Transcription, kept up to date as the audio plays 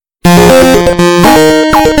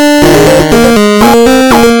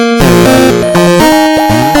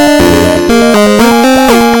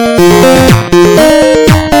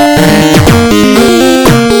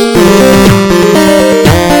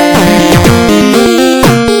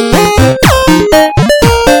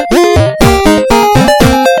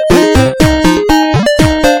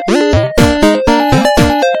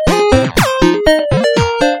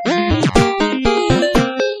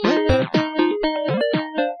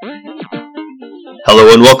Hello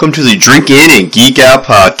and welcome to the Drink In and Geek Out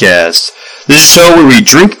podcast. This is a show where we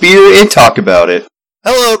drink beer and talk about it.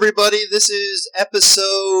 Hello everybody, this is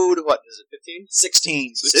episode, what is it, 15?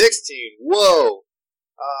 16. 16, whoa!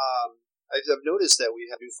 I've noticed that we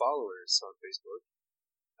have new followers on Facebook,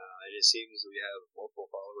 and it seems we have multiple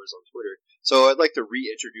followers on Twitter. So I'd like to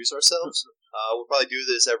reintroduce ourselves. We'll probably do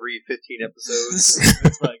this every 15 episodes.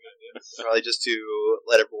 That's probably good, yeah. Probably just to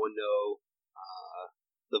let everyone know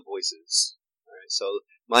the voices. Alright, so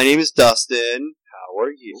my name is Dustin. How are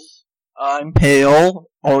you? I'm Pale,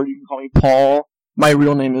 or you can call me Paul. My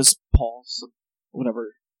real name is Paul, so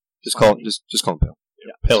whatever. Just call him Pale.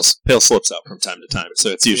 Yeah. Pale slips out from time to time,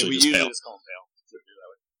 so it's usually just Pale. Just call him Pale. So do that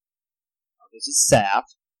way. This is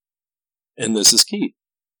Saf. And this is Keith.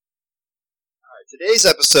 Today's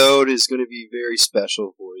episode is going to be very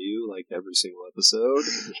special for you, like every single episode.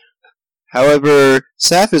 However,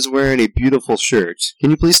 Saf is wearing a beautiful shirt.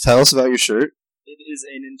 Can you please tell us about your shirt? It is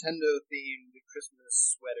a Nintendo-themed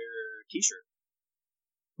Christmas sweater t-shirt.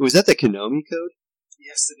 Was that the Konami code?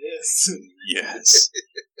 Yes, it is. Yes.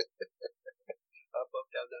 Up,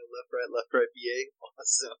 down, left, right, BA.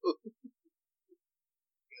 Awesome. Got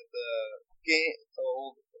the game, the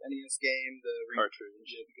old NES game, the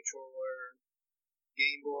Cartridge, the controller,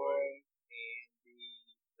 Game Boy, and the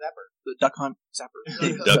Zapper. The Duck Hunt Zapper.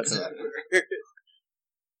 Duck Hunt.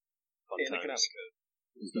 And the Konami code.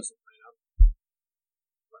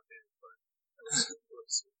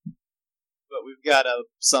 But we've got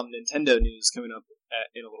some Nintendo news coming up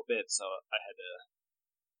in a little bit, so I had to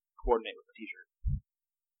coordinate with the t-shirt.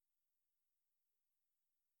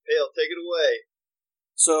 Hale, take it away.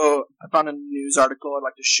 So I found a news article I'd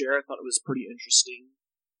like to share. I thought it was pretty interesting.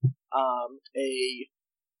 A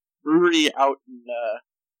brewery out in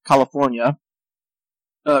California,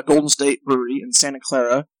 Golden State Brewery in Santa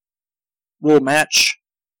Clara, will match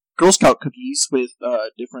Girl Scout cookies with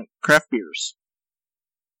different craft beers.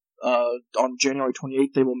 On January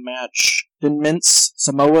 28th, they will match Thin Mints,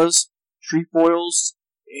 Samoas, Trefoils,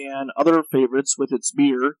 and other favorites with its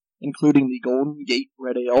beer, including the Golden Gate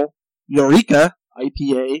Red Ale, Eureka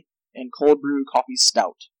IPA, and Cold Brew Coffee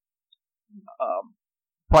Stout.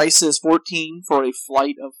 Price is $14 for a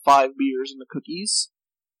flight of 5 beers and the cookies.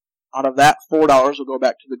 Out of that, $4 will go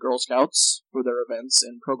back to the Girl Scouts for their events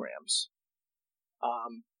and programs.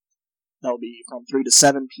 That'll be from 3 to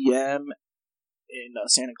 7 p.m. in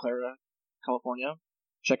Santa Clara, California.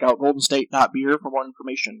 Check out goldenstate.beer for more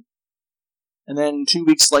information. And then 2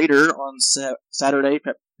 weeks later, on Saturday,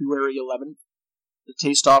 February 11th, the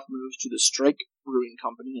Taste Off moves to the Strike Brewing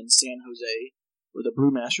Company in San Jose, where the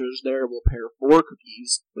brewmasters there will pair 4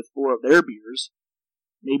 cookies with 4 of their beers,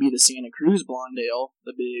 maybe the Santa Cruz Blonde Ale,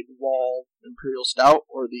 the Big Wall Imperial Stout,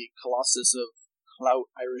 or the Colossus of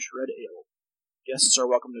Clout Irish Red Ale. Guests are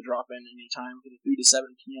welcome to drop in any time for the 3 to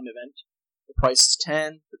 7 p.m. event. The price is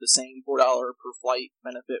 $10, with the same $4 per flight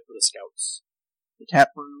benefit for the Scouts. The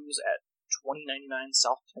tap room's at 2099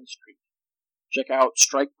 South 10th Street. Check out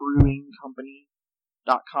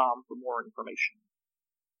strikebrewingcompany.com for more information.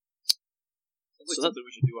 Sounds like something we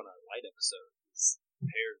should do on our light episode is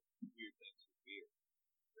compare weird things with beer.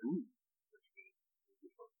 Ooh.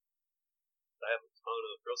 I have a ton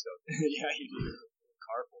of Girl Scouts. Yeah, you do.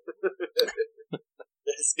 Carful.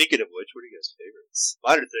 Speaking of which, what are you guys' favorites?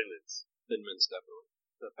 Mine are Thin Mints. Thin Mints, definitely.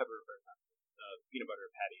 The peanut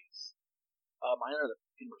butter patties. Mine are the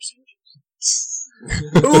peanut butter sandwiches.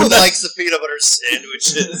 Who likes the peanut butter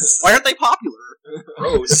sandwiches? Why aren't they popular?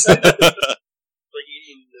 Gross. Like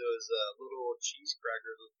eating those little cheese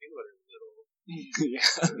crackers with peanut butter in the middle.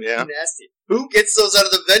 Yeah. Nasty. Who gets those out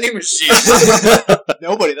of the vending machine?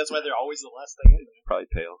 Nobody. That's why they're always the last thing in there. Probably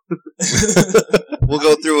Pale. We'll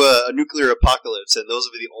go through a nuclear apocalypse, and those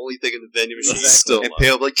will be the only thing in the vending machine. Still and alive.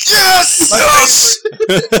 Pale will be like, yes! Yes!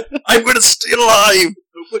 I'm going to stay alive!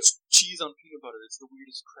 Who puts cheese on peanut butter? It's the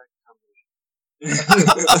weirdest crack combination.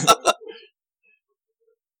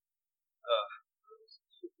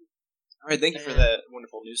 All right, thank you for that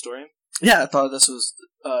wonderful news story. Yeah, I thought this was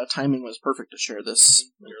timing was perfect to share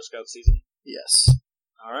this. Girl Scout season. Yes.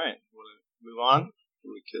 All right, want to move on?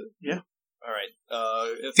 We could. Yeah. All right.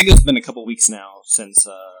 I think it's been a couple weeks now since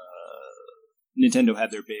Nintendo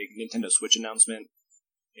had their big Nintendo Switch announcement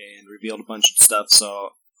and revealed a bunch of stuff.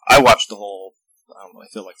 So I watched the whole, I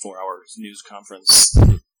feel like 4 hours news conference.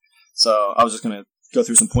 So I was just going to go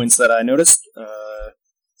through some points that I noticed.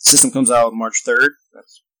 System comes out March 3rd.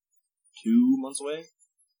 That's 2 months away.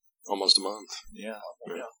 Almost a month. Yeah.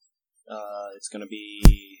 It's going to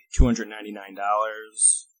be $299,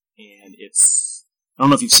 and it's, I don't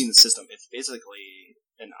know if you've seen the system. It's basically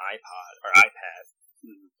an iPod or iPad,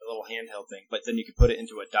 a little handheld thing, but then you can put it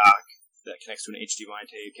into a dock that connects to an HDMI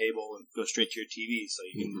cable and goes straight to your TV, so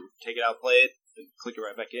you can take it out, play it, and click it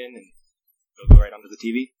right back in, and it'll go right onto the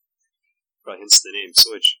TV. Probably hence the name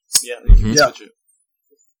Switch. Yeah, you can switch it.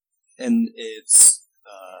 And it's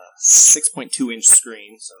 6.2-inch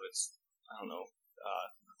screen, so it's, I don't know,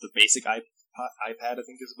 the basic iPad I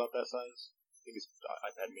think is about that size. I think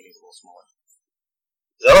iPad Mini is a little smaller.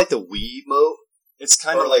 Is that like the Wii Mote? It's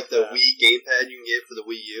kind or of like the Wii gamepad you can get for the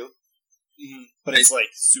Wii U? Mm-hmm. But it's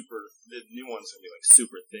like super, the new one's going to be like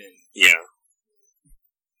super thin. Yeah.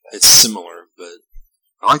 It's similar, but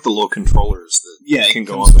I like the little controllers that can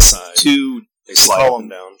go on the side. They slide up and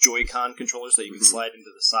down. Joy-Con controllers that you can slide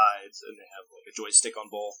into the sides, and they have like a joystick on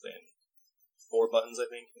both, and 4 buttons, I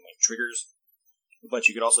think, and like triggers. But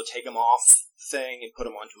you could also take them off the thing and put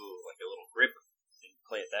them onto like a little grip and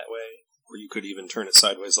play it that way. Or you could even turn it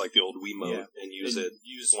sideways like the old Wiimote and use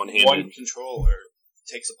one-handed. One controller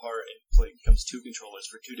takes apart and becomes 2 controllers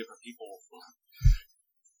for 2 different people.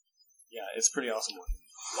 Yeah, it's pretty awesome one.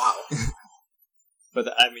 Wow. But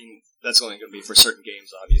I mean, that's only going to be for certain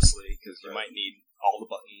games, obviously, because you might need all the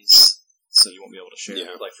buttons, so you won't be able to share.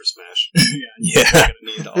 Yeah, like for Smash. Yeah. You're going to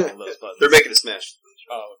need all of those buttons. They're making a Smash.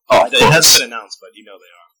 It hasn't been announced, but you know they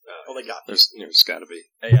are. Oh, they got There's got to be.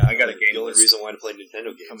 Yeah, I got a game. The only reason why to play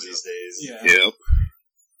Nintendo games these days. Yeah. Yep.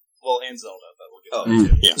 Well, and Zelda, but we'll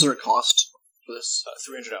get Yeah. Is there a cost for this?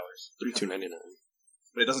 $300. $32.99.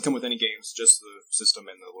 But it doesn't come with any games, just the system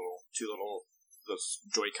and the those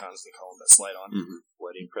Joy-Cons, they call them, that slide on.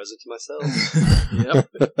 Wedding present to myself. Yep.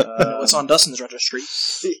 What's on Dustin's registry?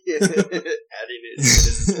 Adding it as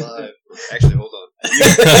it's live. Actually, hold on. You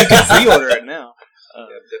can pre-order it now.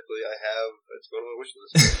 Definitely, I have. It's going on my wish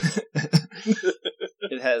list.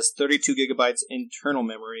 It has 32 gigabytes internal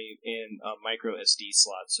memory and a micro SD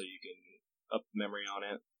slot, so you can up memory on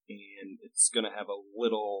it. And it's going to have a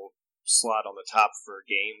little slot on the top for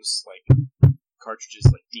games, like cartridges,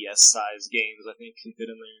 like DS-size games, I think, can fit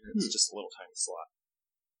in there. It's just a little tiny slot.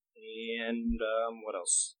 And, what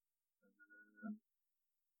else?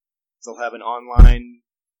 They'll have an online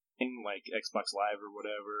thing, like Xbox Live or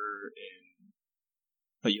whatever,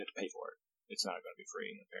 but you have to pay for it. It's not going to be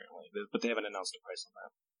free, apparently. But they haven't announced a price on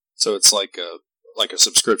that. So it's like a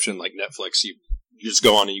subscription, like Netflix. You just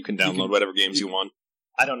go on and you can download whatever games you want.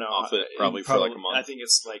 I don't know. Off it, probably for like a month. I think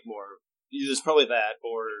it's like more. There's probably that,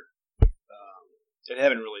 or they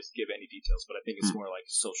haven't really given any details, but I think it's more like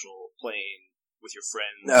social playing with your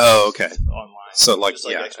friends. Oh, okay. Online. So like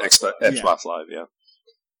Xbox Live, yeah.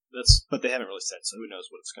 But they haven't really said, so who knows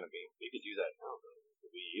what it's going to be. You could do that now, though.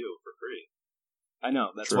 The Wii U for free. I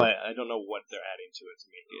know. That's why I don't know what they're adding to it to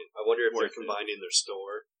make it. I wonder if they're combining their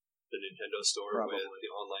store, the Nintendo store, with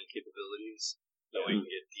the online capabilities. So we can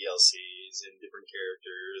get DLCs and different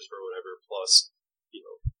characters for whatever, plus,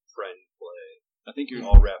 friend play. I think you're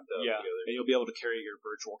all wrapped up together. And you'll be able to carry your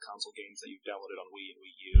virtual console games that you've downloaded on Wii and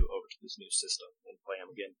Wii U over to this new system and play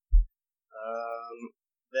them again.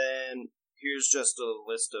 Then here's just a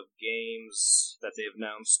list of games that they've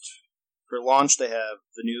announced. For launch, they have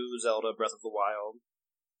the new Zelda Breath of the Wild,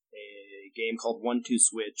 a game called 1-2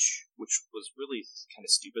 Switch, which was really kind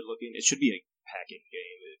of stupid looking. It should be a hacking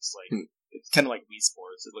game. It's like it's kind of like Wii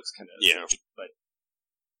Sports. It looks kind of but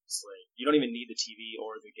it's like you don't even need the TV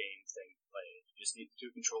or the game thing to play. You just need the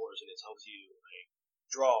 2 controllers, and it tells you like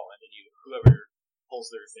draw, and then whoever pulls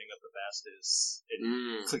their thing up the fastest, it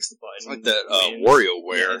clicks the button. It's like that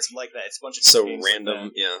WarioWare. Yeah, it's like that. It's a bunch of so games random.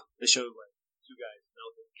 Like yeah, they showed like 2 guys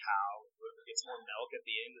milking a cow. Whoever gets more milk at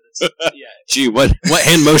the end, and it's Gee, what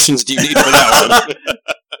hand motions do you need for that one?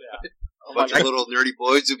 A bunch of little nerdy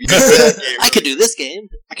boys who be doing that game. I could do this game.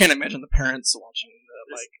 I can't imagine the parents watching.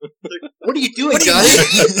 What are you doing, guys?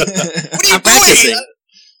 What are you practicing?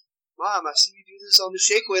 Mom, I see you do this on the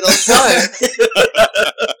shake weight all the time.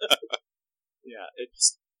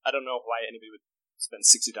 I don't know why anybody would spend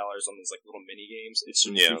 $60 on these like little mini games. It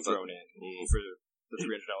should be thrown in for the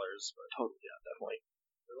 $300. Totally, definitely.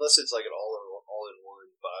 Unless it's like an all-in-one,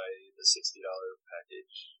 buy the $60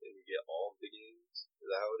 package and you get all of the games. Is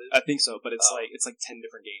that how it is? I think so, but it's like 10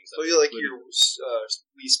 different games. So you like your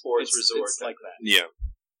Wii Sports Resort. It's like that. Yeah.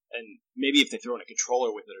 And maybe if they throw in a controller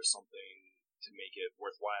with it or something to make it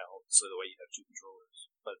worthwhile, so the way you have 2 controllers.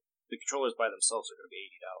 But the controllers by themselves are going to be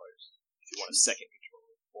 $80 if you want a second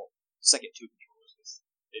controller. Well, second 2 controllers.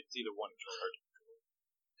 It's either one controller or 2 controllers.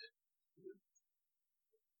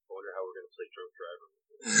 I wonder how we're going to play Drunk Driver.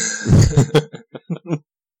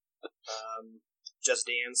 Just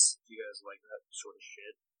Dance, if you guys like that sort of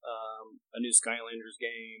shit. A new Skylanders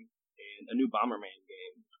game, and a new Bomberman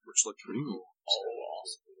game, which looked pretty cool. All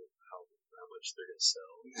awesome. How much they're going to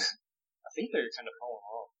sell. I think they're kind of falling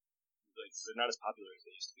off. like they're not as popular as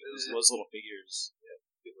they used to be. Those little figures. Yeah,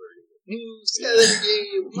 people are Skeleton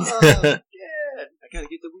game. Yeah, I gotta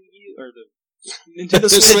get the Wii U or the Nintendo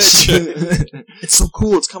Switch. It's so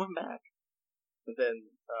cool. It's coming back. But then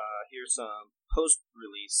here's some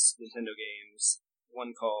post-release Nintendo games.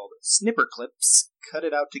 One called Snipper Clips. Cut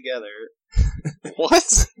It Out Together.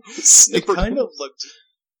 What? It kind of looked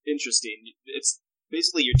interesting. It's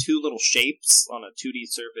basically your two little shapes on a 2D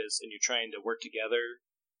surface, and you're trying to work together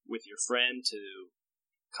with your friend to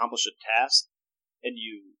accomplish a task. And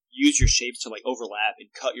you use your shapes to like overlap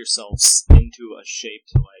and cut yourselves into a shape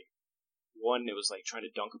to like. One, it was like trying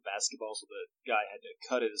to dunk a basketball, so the guy had to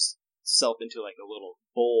cut himself into like a little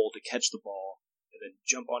bowl to catch the ball, and then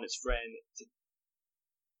jump on his friend to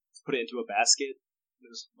put it into a basket.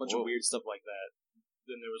 There's a bunch of weird stuff like that.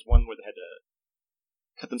 Then there was one where they had to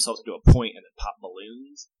cut themselves into a point and then pop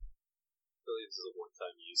balloons. I feel like this is a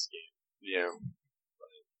one-time use game. Yeah.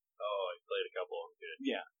 Like, I played a couple. I'm good.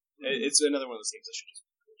 Yeah. It's another one of those games that should just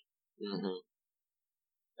be good. Mm-hmm.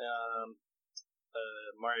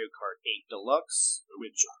 Mario Kart 8 Deluxe,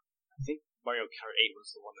 which I think Mario Kart 8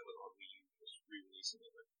 was the one that was on Wii U, was re-releasing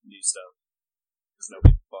it with new stuff. Because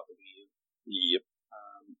nobody bought the Wii U. Yep.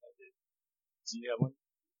 I did. Do you have one?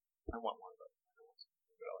 I want one, but I don't want to.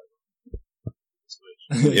 Switch.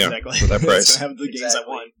 Yeah, exactly. for that price. So I have the games I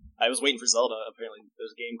want. I was waiting for Zelda. Apparently,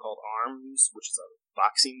 there's a game called ARMS, which is a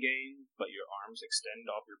boxing game, but your arms extend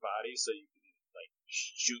off your body, so you can like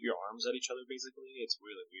shoot your arms at each other. Basically, it's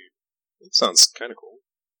really weird. It sounds kind of cool.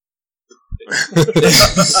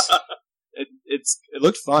 It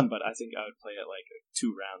looked fun, but I think I would play it like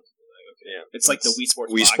 2 rounds. Like, okay. Yeah, it's like the Wii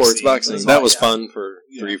Sports Wii boxing. Sports boxing. That was fun for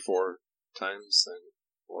 3-4 times. And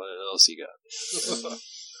what else you got?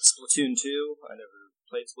 Splatoon 2. I never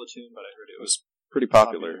played Splatoon, but I heard it was pretty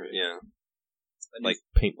popular. Yeah, like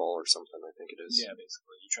paintball or something. I think it is. Yeah,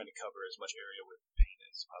 basically, you're trying to cover as much area with paint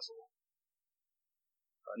as possible.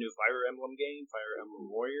 A new Fire Emblem game, Fire Emblem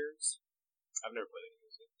Warriors. I've never played any of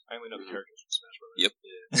those games. I only know the characters from Smash Bros. Yep.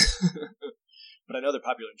 Yeah. But I know they're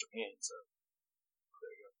popular in Japan, so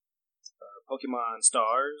there you go. Pokemon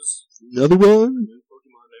Stars. Another one? New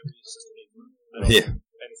Pokemon every system needs one. I don't know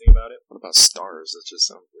anything about it. What about stars? That just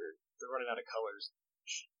sounds weird. They're running out of colors.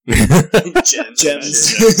 Gems.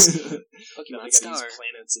 Pokemon Stars.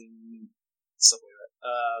 Planets and stuff like that.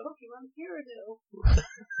 Pokemon Gyarados.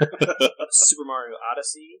 Super Mario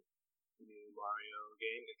Odyssey. New Mario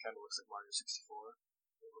game. It kind of looks like Mario 64.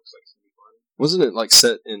 It looks like it's going to be fun. Wasn't it like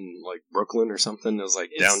set in like Brooklyn or something? It was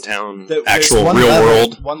like downtown, there's actual real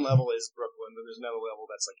world. One level is Brooklyn, but there's another level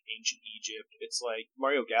that's like ancient Egypt. It's like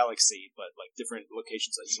Mario Galaxy, but like different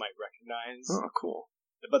locations that you might recognize. Oh, cool.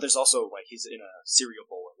 But there's also like he's in a cereal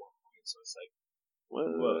bowl at one point, so it's like,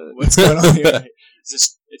 what's going on here?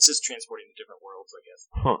 It's just transporting to different worlds, I guess.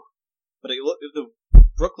 Huh. But the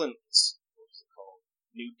Brooklyn's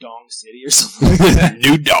New Dong City or something like that.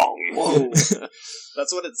 New Dong. Whoa.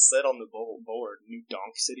 That's what it said on the board. New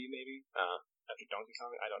Donk City, maybe? After Donkey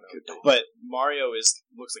Kong? I don't know. But Mario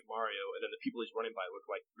looks like Mario, and then the people he's running by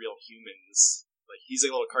look like real humans. Like, he's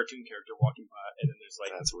like a little cartoon character walking by, and then there's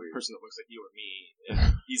like a person that looks like you or me,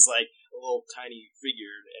 and he's like a little tiny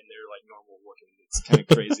figure, and they're like normal looking. It's kind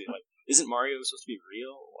of crazy. Like, isn't Mario supposed to be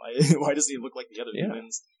real? Why doesn't he look like the other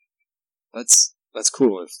humans? That's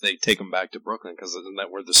cool if they take them back to Brooklyn, because isn't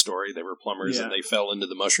that where the story? They were plumbers and they fell into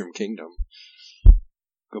the Mushroom Kingdom.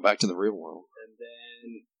 Go back to the real world. And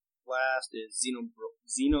then last is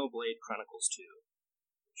Xenoblade Chronicles 2.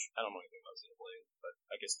 Which I don't know anything about Xenoblade, but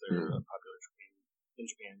I guess they're popular in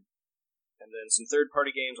Japan. And then some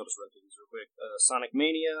third-party games. I'll just run through these real quick. Sonic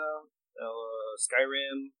Mania,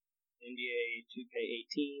 Skyrim, NBA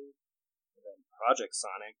 2K18, and then Project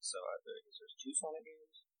Sonic. So I think there's 2 Sonic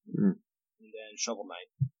games. And then Shovel Knight,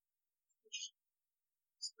 which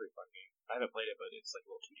is a pretty fun game. I haven't played it, but it's like a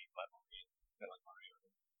little 2D platform game. Kind of like Mario.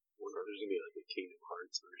 I wonder if there's going to be like a Kingdom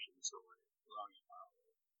Hearts version somewhere.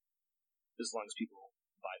 As long as people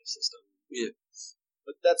buy the system. Yeah.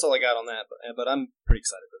 But that's all I got on that. But I'm pretty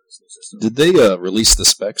excited for this new system. Did they release the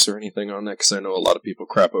specs or anything on that? Because I know a lot of people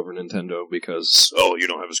crap over Nintendo because, you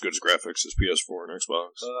don't have as good as graphics as PS4 and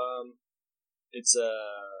Xbox. It's,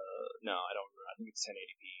 no, I don't remember. I think it's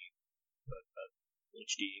 1080p. But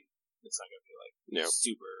HD, it's not going to be like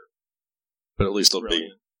super. But at least it'll be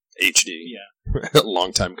HD. Yeah. A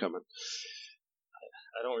long time coming.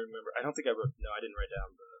 I don't remember. I don't think I wrote. No, I didn't write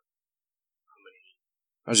down how many.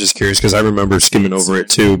 I was just curious because I remember skimming over it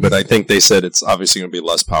too, but I think they said it's obviously going to be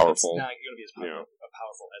less powerful. It's not going to be as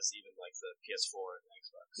powerful as even like the PS4 and the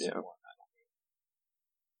Xbox. Yeah.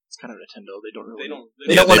 It's kind of Nintendo. They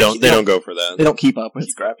don't go for that. They don't keep up with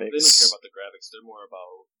graphics. They don't care about the graphics. They're more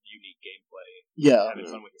about unique gameplay. Yeah.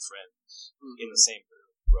 Having fun with your friends in the same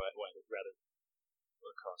room, rather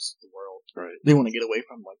across the world. Right. They want to get away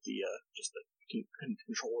from like the just the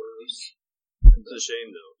controllers. It's a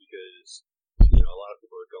shame though, because a lot of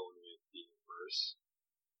people are going with the reverse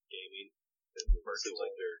gaming. And it seems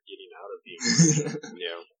like they're getting out of the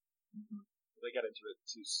Yeah. They got into it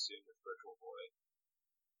too soon with Virtual Boy.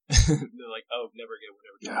 They're like, oh, never again, we'll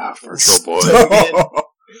never do Yeah, Virtual Virtual Boy.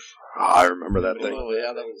 I remember that thing. Oh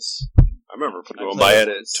yeah, that was. I remember going by it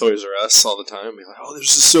at Toys R Us all the time. Being like, oh,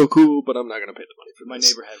 this is so cool, but I'm not going to pay the money for My this.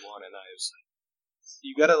 neighbor had one, and I was like,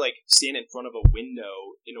 you gotta stand in front of a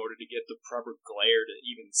window in order to get the proper glare to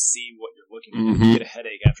even see what you're looking at. You get a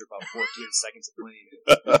headache after about 14 seconds of playing it.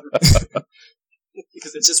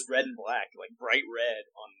 Because it's just red and black, like bright red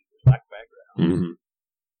on black background. Mm-hmm.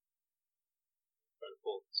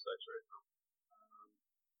 full specs right now.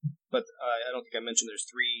 But I don't think I mentioned there's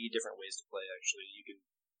 3 different ways to play, actually. You can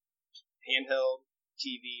handheld,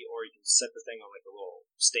 TV, or you can set the thing on like a little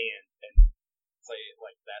stand and play it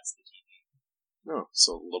like that's the TV. Oh,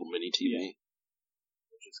 so a little mini TV. Yeah.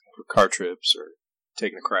 Which is For car trips or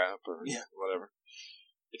taking a crap or whatever.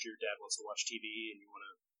 If your dad wants to watch TV and you want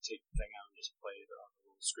to take the thing out and just play it on the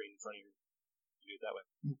little screen in front of you, you do it that way.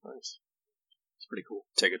 Nice. It's pretty cool.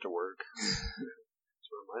 Take it to work. That's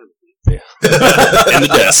what reminded me. Yeah. In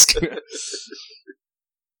the desk.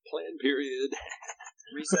 Plan period.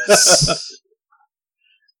 Recess.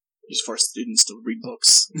 Just force students to read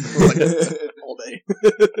books all day.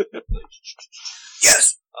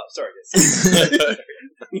 Yes! Oh, sorry, guys.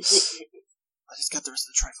 I just got the rest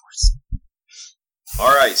of the Triforce.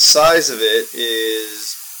 Alright, size of it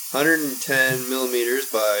is 110 millimeters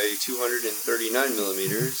by 239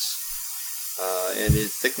 millimeters. And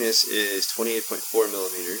its thickness is 28.4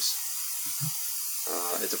 millimeters.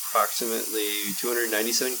 It's approximately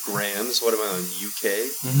 297 grams. What am I on,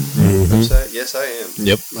 UK website? Yes, I am.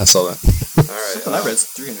 Yep, I saw that. Alright. I read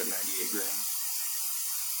 398 grams.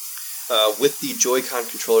 With the Joy-Con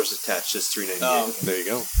controllers attached, it's 398. Oh, okay. There you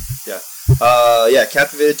go.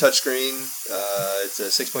 Captivated touchscreen. It's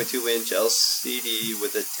a 6.2-inch LCD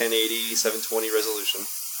with a 1080 720 resolution.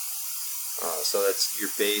 So that's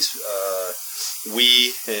your base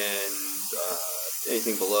Wii, and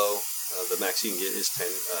anything below the max you can get is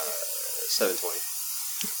 720.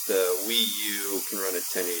 The Wii U can run at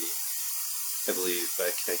 1080, I believe,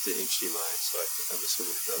 by connected HDMI. So I'm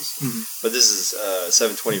assuming it does. Mm-hmm. But this is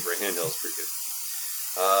 720 for a handheld. Is pretty good.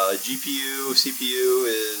 GPU,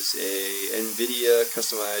 CPU is a NVIDIA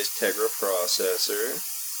customized Tegra processor.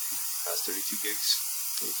 Has 32 gigs.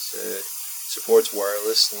 Like you said. Supports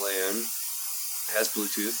wireless LAN. Has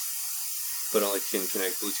Bluetooth, but only can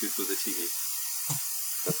connect Bluetooth with a TV.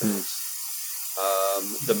 Nothing else.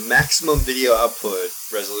 The maximum video output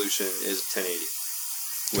resolution is 1080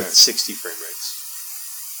 with 60 frame rates.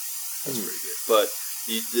 That's pretty good. But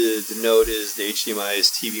the note is the HDMI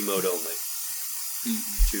is TV mode only.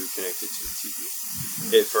 To connect it to the TV.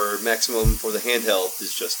 For maximum for the handheld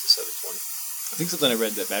is just the 720. I think something I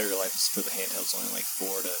read that battery life is for the handhelds only like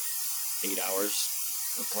 4 to 8 hours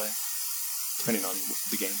of play, depending on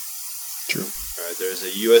the game. True. Alright, there's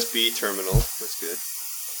a USB terminal. That's good.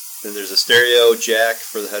 Then there's a stereo jack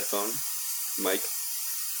for the headphone mic.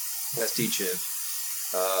 SD chip.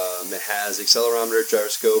 It has accelerometer,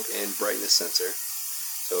 gyroscope, and brightness sensor.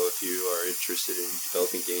 So if you are interested in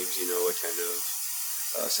developing games, you know what kind of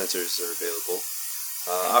sensors are available.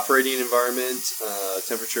 Operating environment,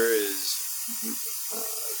 temperature is,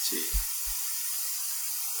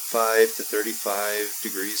 5 to 35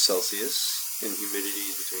 degrees Celsius, and humidity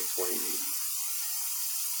is between 20 and 80.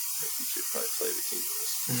 You should probably play the King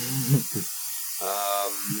Rules.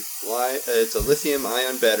 It's a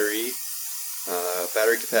lithium-ion battery.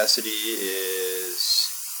 Battery capacity is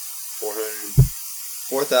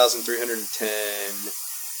 4,310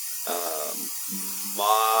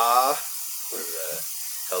 mAh, whatever the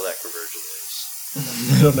hell that conversion is.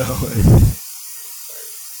 I don't know.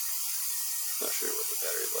 Not sure what the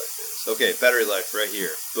battery life is. Okay, battery life right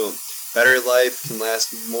here. Boom. Battery life can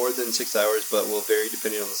last more than 6 hours, but will vary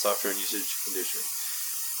depending on the software and usage condition.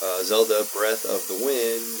 Zelda Breath of the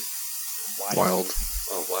Wind. Wild.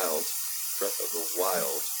 Oh, Wild. Breath of the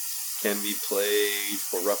Wild can be played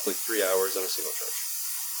for roughly 3 hours on a single charge.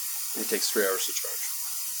 It takes 3 hours to charge.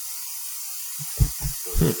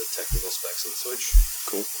 Those are the technical specs of the Switch.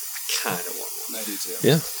 Cool. I kind of want one. I do too.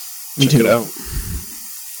 Yeah. Me Check too. it out.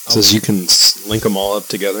 It says you can link them all up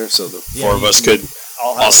together, so the four of us could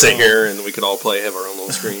all sit here and we could all play, have our own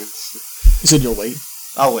little screens. You said you'll wait.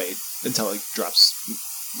 I'll wait until it drops.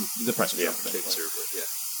 The price will drop. Conservative, yeah.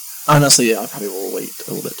 Honestly, yeah, I probably will wait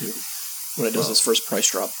a little bit too. when it does its first price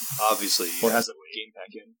drop. Obviously, Or has a game pack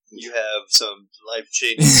in. you have some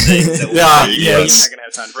life-changing things that will Yeah, make yeah, you he's not gonna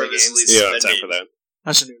have time to play games. frivolously Yeah, time spending. for that.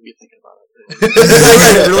 I shouldn't even be thinking about it.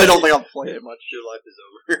 I really don't think I'll play it much. Your life is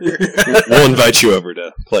over. We'll invite you over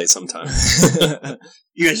to play sometime.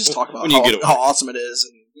 You guys just talk about When you get how awesome it is.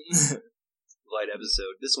 And Light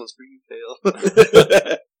episode. This one's for you, Phil.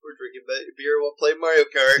 We're drinking beer while playing Mario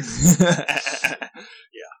Kart.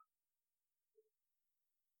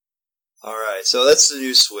 All right, so that's the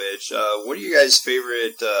new Switch. What are you guys'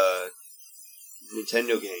 favorite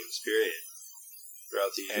Nintendo games? Period.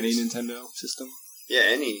 Throughout the years. Any Nintendo system? Yeah,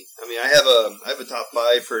 any. I mean, I have a top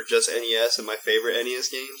 5 for just NES and my favorite NES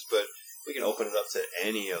games, but we can open it up to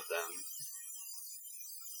any of them.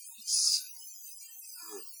 It's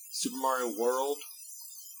Super Mario World,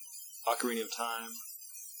 Ocarina of Time,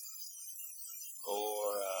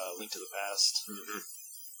 or Link to the Past,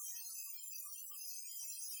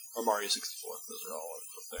 or Mario 64. Those are all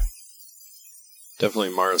up there.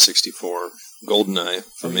 Definitely Mario 64. GoldenEye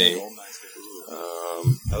for me. GoldenEye's good.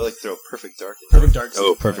 I would like to throw Perfect Dark in. Perfect Dark's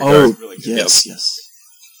Perfect Dark. Really good. yes.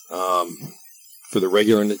 For the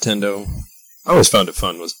regular Nintendo, I always found it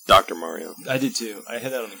fun was Dr. Mario. I did too. I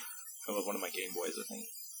had that on one of my Game Boys, I think.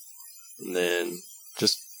 And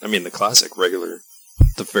then the classic regular,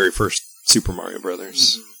 the very first Super Mario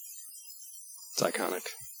Brothers. It's iconic.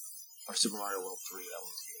 Or Super Mario World 3, that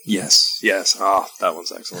one's good. Yes. Oh, that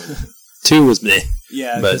one's excellent. 2 was meh.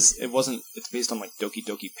 Yeah, But- because it's based on like Doki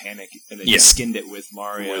Doki Panic, and then Yeah. you skinned it with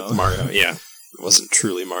Mario. With Mario, yeah. It wasn't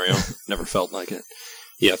truly Mario. Never felt like it.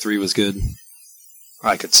 Yeah, 3 was good.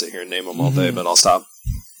 I could sit here and name them all day, but I'll stop.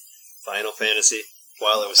 Final Fantasy,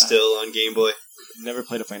 while it was still on Game Boy. Never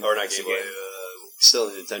played a Final Or not Fantasy Game Boy, game. still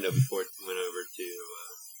on Nintendo before it went over to,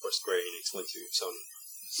 or Square Enix went to Sony.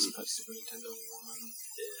 Super Nintendo 1.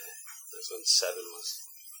 Yeah, that's when 7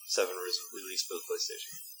 was released for the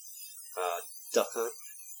PlayStation. Duck Hunt,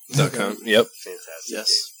 Duck Hunt, yep. fantastic Yes.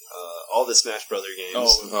 game. All the Smash Brother games.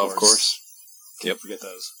 Oh, of course. Yep, forget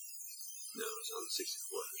those. No, it was on the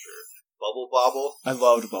 64 for sure. Bubble Bobble. I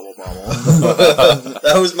loved Bubble Bobble.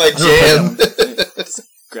 That was my jam.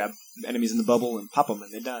 Grab enemies in the bubble and pop them,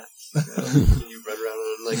 and they die. You run around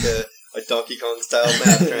on like a Donkey Kong style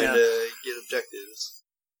map trying to get objectives.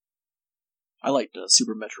 I liked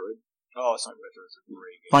Super Metroid. Oh, Sonic Retro is a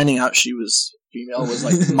great game. Finding out she was female was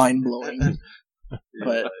like mind blowing.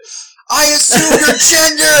 But I assume your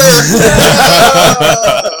gender.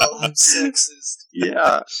 I'm sexist.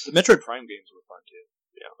 yeah, The Metroid Prime games were fun too.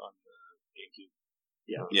 Yeah, on the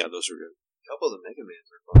GameCube. Yeah, those were good. A couple of the Mega Mans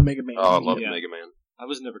were fun. Mega Man. Oh, I love Yeah. Mega Man. I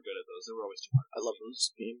was never good at those. They were always too hard. I love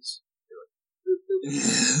those games.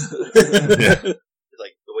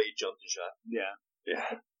 Like the way he jumped and shot. Yeah,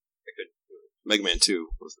 I couldn't do it. Mega Man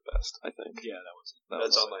 2 was the best, I think. yeah, that was.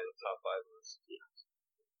 That's on my top 5 list.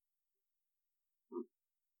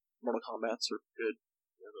 Mortal Kombats are good.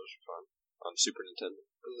 Yeah, those are fun. On Super Nintendo.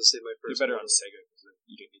 I was gonna say my They're first. better on Mortal- Sega because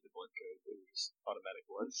you didn't need the blood code. It was just automatic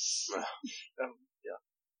blood.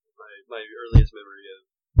 My earliest memory of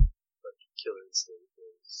Killer Instinct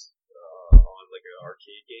was on like an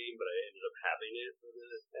arcade game, but I ended up having it for the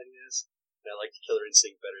NES. And I liked Killer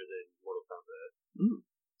Instinct better than Mortal Kombat.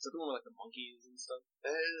 Is that the one with like the monkeys and stuff?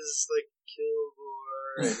 That is like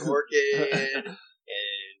Kilgore and Orchid and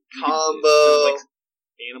There Combo. was, like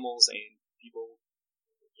animals and people.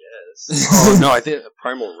 Yes. Oh, no, I think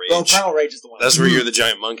Primal Rage. Oh, Primal Rage is the one. That's where you're the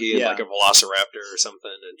giant monkey and Yeah. like a velociraptor or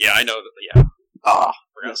something. And yeah, I know. Yeah. Forgot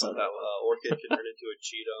about that one. Orchid can turn into a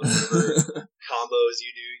cheetah. Whatever combos you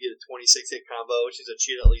do, you get a 26 hit combo. She's a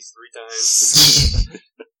cheetah at least 3 times.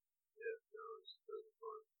 Yeah, that was really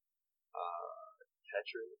fun.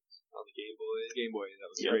 Tetris on the Game Boy. Game Boy, that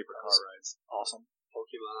was Yeah. great for car rides. Awesome.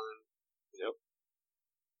 Pokemon. Yep.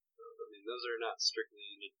 I mean, those are not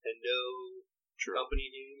strictly Nintendo company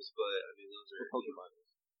games, but I mean, those are Pokemon.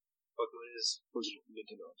 Pokemon is.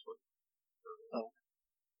 Nintendo.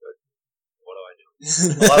 What do I know?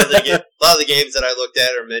 A lot of the games that I looked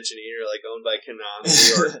at or mentioned here are like owned by Konami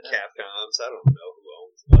or Capcom, so I don't know who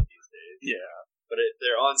owns what these days. Yeah. But if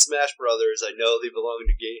they're on Smash Brothers, I know they belong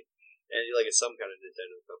to game and like it's some kind of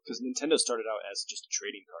Nintendo company. Because Nintendo started out as just a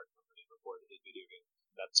trading card company before they did video games.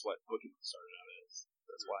 That's what Pokemon started out as.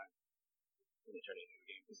 That's why. When they turned it into a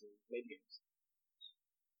game, because they made games.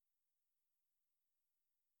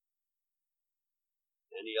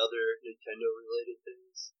 Any other Nintendo related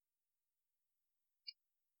things?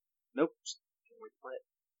 Nope. Can't wait to play it.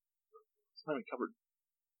 It's not even covered.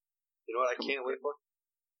 You know what I can't wait for?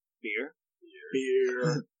 Beer.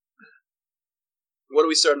 Beer. What are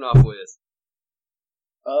we starting off with?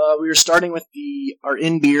 We were starting with our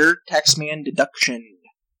in-beer Taxman deduction.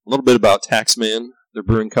 A little bit about Taxman, their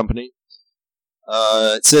brewing company.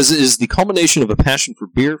 It says, it is the culmination of a passion for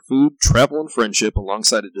beer, food, travel, and friendship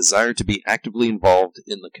alongside a desire to be actively involved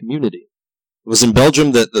in the community. It was in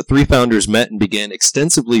Belgium that the three founders met and began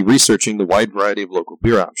extensively researching the wide variety of local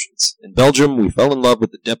beer options. In Belgium, we fell in love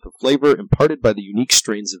with the depth of flavor imparted by the unique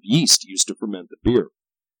strains of yeast used to ferment the beer.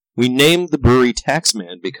 We named the brewery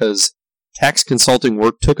Taxman because tax consulting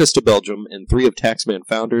work took us to Belgium, and three of Taxman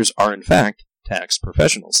founders are, in fact, tax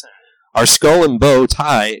professionals. Our skull and bow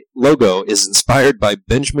tie logo is inspired by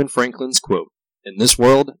Benjamin Franklin's quote, "In this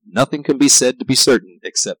world, nothing can be said to be certain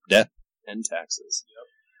except death and taxes." Yep.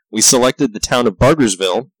 We selected the town of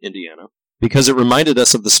Bargersville, Indiana, because it reminded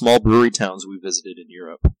us of the small brewery towns we visited in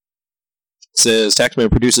Europe. It says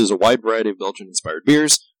Taxman produces a wide variety of Belgian-inspired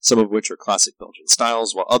beers, some of which are classic Belgian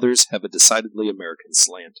styles, while others have a decidedly American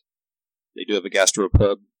slant. They do have a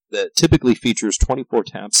gastropub that typically features 24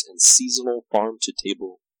 taps and seasonal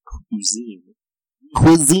farm-to-table cuisine.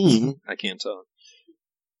 I can't talk.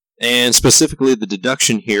 And specifically the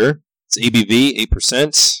deduction here, it's ABV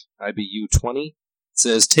 8%, IBU 20. It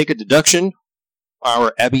says, take a deduction,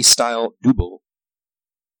 our Abbey-style double.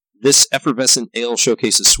 This effervescent ale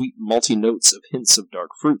showcases sweet malty notes of hints of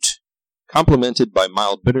dark fruit, complemented by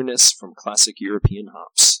mild bitterness from classic European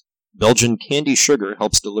hops. Belgian candy sugar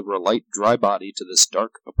helps deliver a light, dry body to this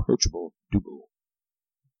dark, approachable double.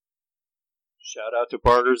 Shout out to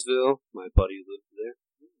Bargersville. My buddy lived there.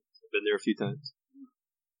 I've been there a few times.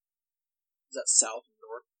 Is that south and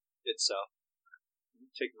north? It's south.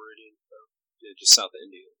 Take Meridian. Yeah, just south of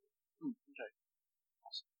India. Okay.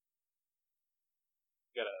 Awesome.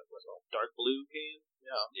 You got a dark blue can?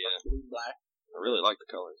 Yeah. Blue, black. I really like the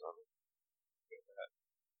colors on it.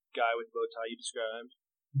 Guy with the bow tie you described.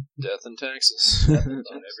 Death and taxes.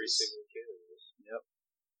 On every single can. Yep.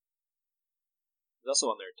 There's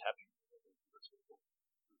also on there tapping.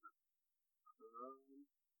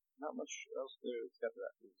 Not much else there. It's got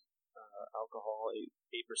that alcohol 8%.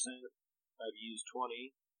 I've used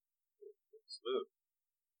 20. Smooth.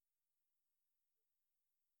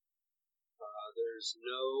 There's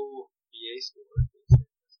no BA score.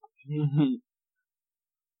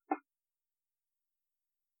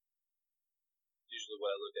 Usually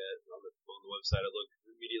what I look at on the website, I look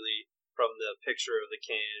immediately from the picture of the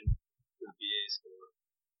can to the BA score.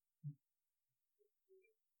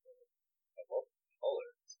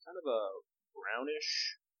 Color. It's kind of a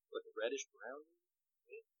brownish, like a reddish brown.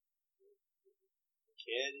 The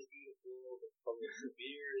can is beautiful. The color of the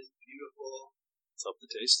beer is beautiful. Let's hope the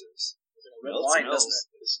taste is. Red wine, doesn't it?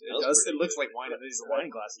 It does. It looks like wine. These are wine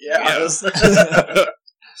glasses. Yeah.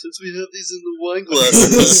 Since we have these in the wine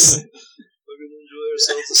glasses, we're going to enjoy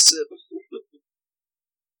ourselves a sip.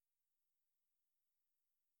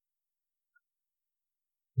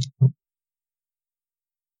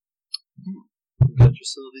 You got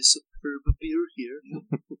yourself a superb beer here.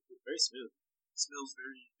 Very smooth. It smells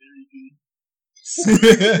very, very good.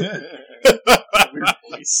 Weird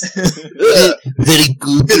voice. Very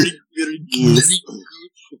good. Very, very good.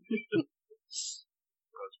 Very good.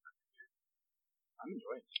 I'm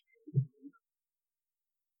enjoying it.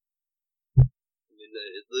 I mean,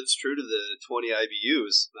 it lives true to the 20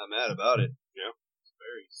 IBUs. Not mad about it. Yeah. It's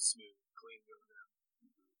very smooth, clean going down.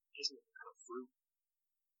 Just kind of fruit.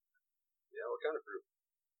 Yeah, what kind of fruit?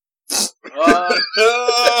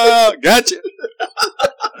 Gotcha.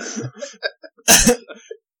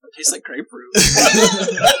 Tastes like grapefruit.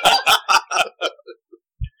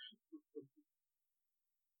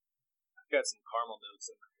 Got some caramel notes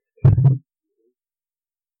in there.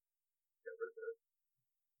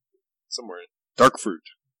 Somewhere in dark fruit.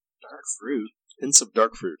 Dark fruit? Hints of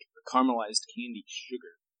dark fruit. Caramelized candy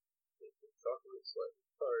sugar.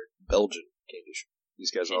 Belgian candy sugar.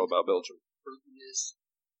 These guys are all about Belgium. Fruitiness,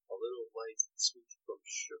 a little light and sweet from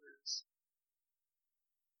sugars.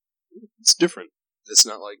 It's different. It's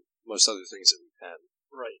not like most other things that we've had.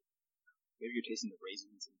 Right. Maybe you're tasting the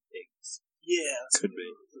raisins and figs. Yeah. Could be.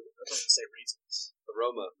 I was going to say raisins.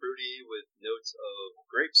 Aroma, fruity with notes of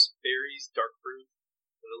grapes, berries, dark fruit,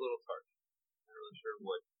 and a little tart. Not really sure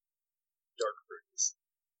what dark fruit is.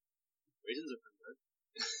 Raisins are pretty good.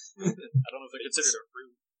 I don't know if they're considered a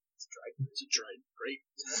fruit. It's dried. It's a dried grape.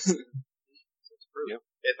 It's fruit. Yep.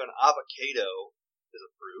 If an avocado is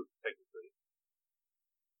a fruit, technically.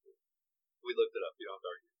 We looked it up. You don't have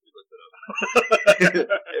to argue. We looked it up.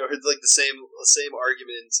 It's like the same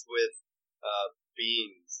argument with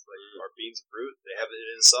beans. Like, are beans a fruit? They have it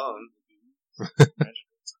in a song.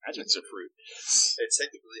 Imagine it's a fruit. It's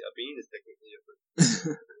technically a bean is technically a fruit.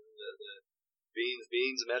 the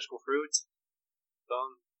beans, a magical fruit.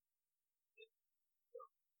 Song.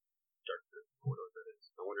 Dark fruit. I wonder what that is.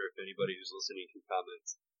 I wonder wonder if anybody who's listening can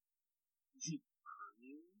comment.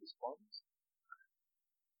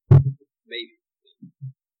 Maybe.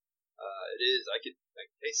 It is. I can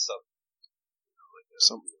taste something.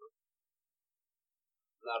 Something.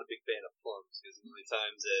 I'm not a big fan of plums because the only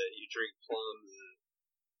times you drink plums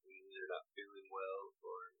when you're not feeling well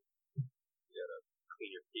or you gotta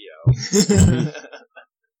clean your pee out.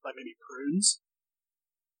 Like maybe prunes?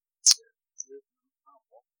 Sure.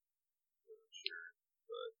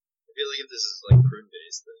 But I feel like if this is like prune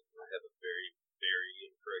based, then I have a very, very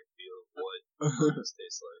incorrect feel of what prunes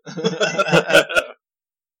taste like.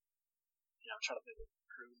 Yeah, I'm trying to think of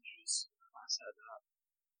prune juice. Last had that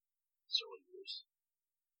several years.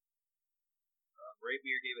 Ray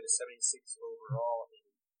Beer gave it a 76 overall and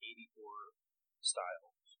 84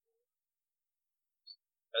 style.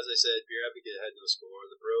 As I said, Beer Advocate had no score.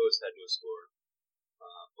 The Bros had no score.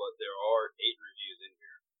 But there are 8 reviews in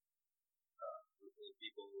here. The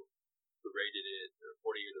people who rated it, there are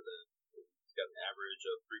 48 of them. It's got an average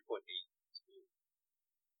of 3.8.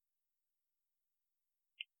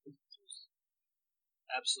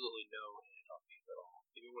 Absolutely no hit on these at all.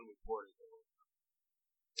 Even when we poured it,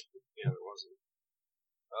 Yeah, there wasn't.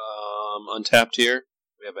 Untapped here,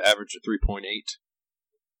 we have an average of 3.8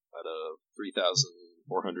 out of 3,400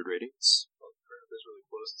 ratings. That's really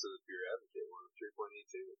close to the Beer Advocate one,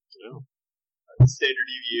 3.82. Yeah. Standard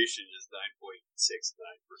deviation is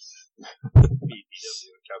 9.69%.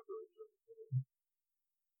 BBW calculated.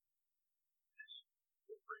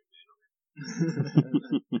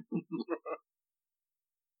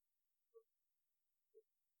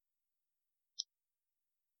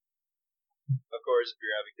 Of course,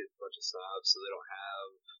 Beer Advocate's a bunch of snobs, so they don't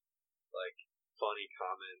have like funny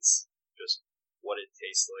comments, just what it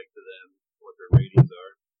tastes like to them, what their ratings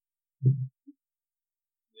are.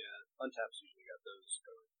 yeah, Untapped's usually got those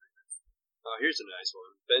going. Here's a nice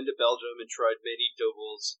one. Been to Belgium and tried many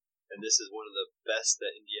doubles, and this is one of the best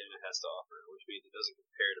that Indiana has to offer, which means it doesn't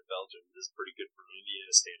compare to Belgium. This is pretty good for an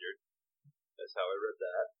Indiana standard. That's how I read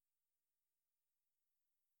that.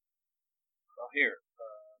 Well, here,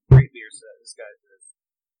 Great Beer says, this guy says,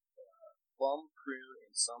 plum, prune,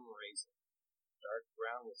 and some raisin. Dark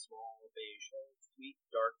brown with small beige heads. Sweet,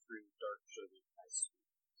 dark fruit, dark sugar, nice sweet.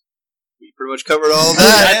 We pretty much covered all of Yeah,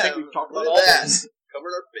 that. I think we've talked about Look all at that. this.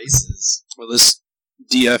 Covered our bases. Well, this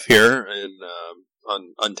DF here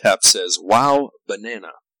on Untapped says, "Wow,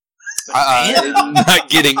 banana." I'm not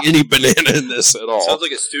getting any banana in this at all. Sounds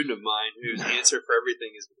like a student of mine whose answer for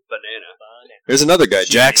everything is banana. Here's another guy.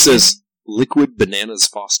 Jack says, "Liquid bananas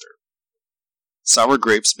Foster. Sour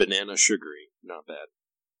grapes, banana, sugary. Not bad."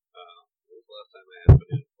 When was the last time I had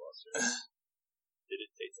banana Foster? Did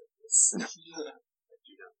it taste like this? I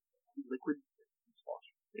do not. Liquid.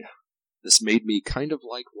 This made me kind of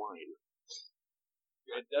like wine.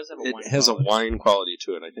 It does have a It wine has a quality. wine quality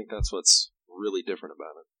to it. I think that's what's really different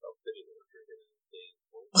about it.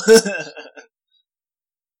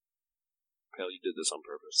 Hell, you did this on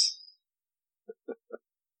purpose.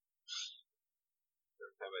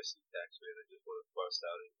 Every time I see Taxman, I just want to bust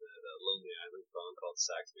out into that Lonely Island song called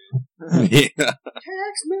Saxman. Yeah.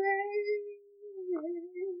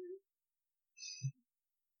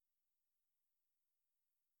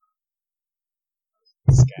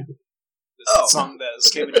 This song that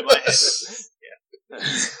came into my head.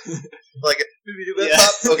 Like a doobie-doo Yeah.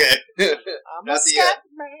 pop? Okay. I'm Not a the, scat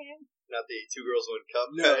man. Not the Two Girls, One Cup.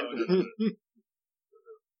 No.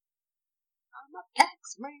 I'm a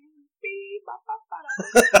tax man. Beep, bop, bop, bop.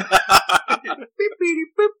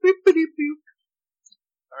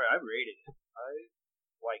 Alright, I rated it. I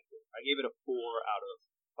liked it. I gave it a 4 out of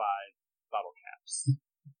 5 bottle caps.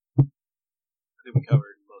 I think we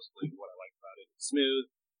covered mostly what I liked about it. It's smooth.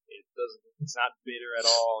 It's not bitter at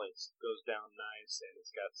all. It goes down nice, and it's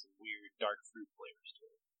got some weird dark fruit flavors to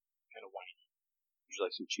it. Kind of whiny. Would you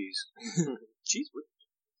like some cheese? Cheese would.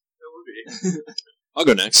 That would be. I'll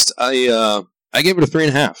go next. I gave it a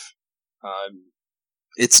 3.5.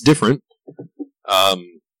 It's different.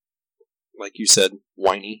 Like you said,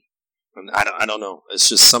 whiny. And I don't know. It's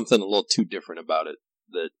just something a little too different about it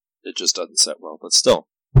that it just doesn't set well. But still,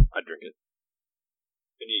 I drink it.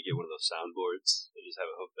 I need to get one of those soundboards and just have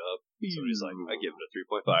it hooked up. Somebody's like, I give it a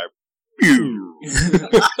 3.5. I'm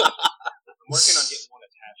working on getting one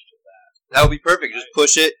attached to that. That would be perfect. Just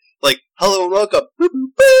push it, like, hello and welcome.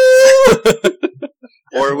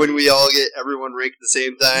 Or when we all get everyone ranked at the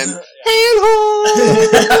same time. Because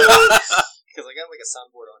I got like a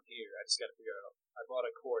soundboard on here. I just got to figure out. I bought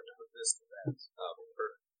a cord to hook this to that.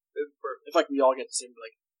 Perfect. It's perfect. If like we all get the same,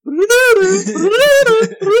 like,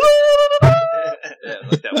 Yeah,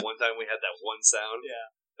 like that one time we had that one sound. Yeah.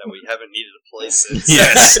 that we haven't needed to play since.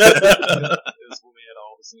 Yes. It was when we had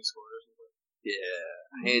all the new scorers.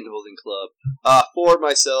 Yeah, hand-holding club. 4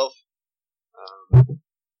 myself.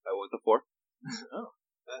 I went to 4. Oh.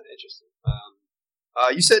 Interesting.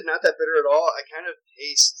 You said not that bitter at all. I kind of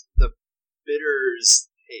taste the bitter's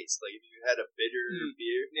taste. Like if you had a bitter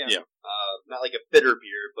beer. Yeah. Not like a bitter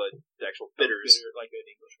beer, but the actual bitters. Bitter, like an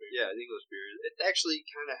English beer. Yeah, the English beer. It actually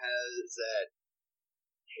kind of has that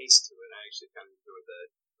taste to it. I actually kind of enjoyed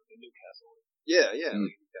that. Like a Newcastle. Yeah,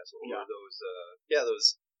 like Newcastle. Yeah. Or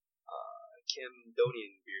those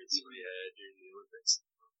Caledonian beers that we had during the Olympics.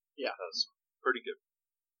 Yeah. That was pretty good.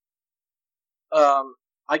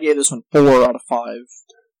 I gave this one 4 out of 5.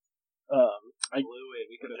 Blew it.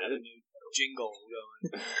 We could have had a new jingle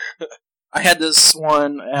going. I had this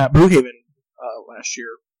one at Brewhaven last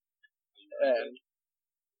year, and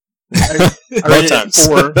I rated it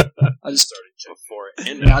 4. I just Started before it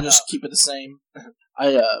ended. and I'll just keep it the same. I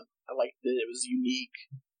liked it. It was unique,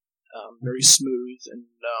 very smooth, and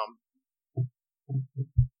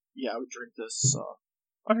yeah, I would drink this.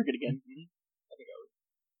 I'll drink it again. I think I would.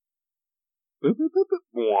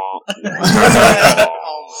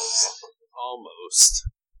 Almost.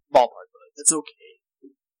 Ballpark, but it's okay.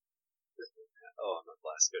 Oh, I'm not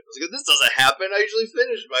last good. I was like, this doesn't happen. I usually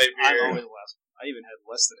finish my I'm beer. always last. I even had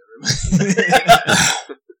less than everybody.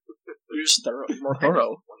 You're just more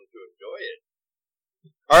thorough. Wanted to enjoy it.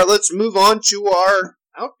 All right, let's move on to our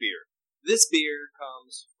out beer. This beer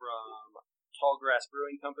comes from Tallgrass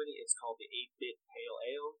Brewing Company. It's called the 8-Bit Pale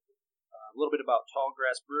Ale. A little bit about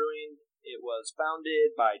Tallgrass Brewing. It was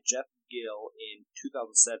founded by Jeff Gill in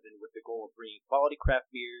 2007 with the goal of bringing quality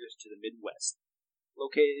craft beers to the Midwest.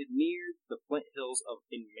 Located near the Flint Hills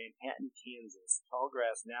in Manhattan, Kansas,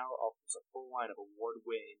 Tallgrass now offers a full line of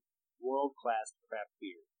award-winning, world-class craft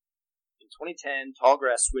beer. In 2010,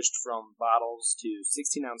 Tallgrass switched from bottles to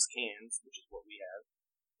 16-ounce cans, which is what we have,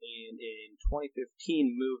 and in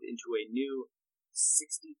 2015 moved into a new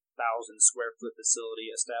 60,000 square foot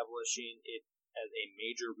facility, establishing it as a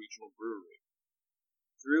major regional brewery.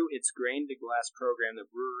 Through its grain-to-glass program, the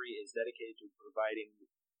brewery is dedicated to providing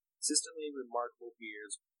consistently remarkable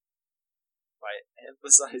beers by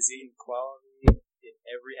emphasizing quality in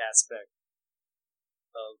every aspect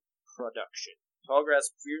of production.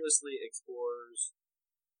 Tallgrass fearlessly explores,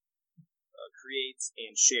 creates,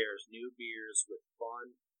 and shares new beers with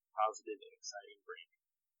fun, positive, and exciting branding.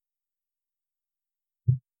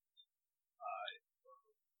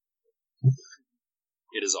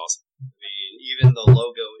 It is awesome. I mean, even the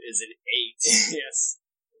logo is an 8. Yes.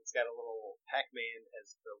 It's got a little Pac-Man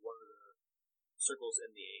as one of the circles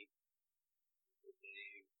in the 8.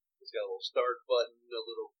 It's got a little start button, a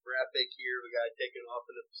little graphic here. We got it taken off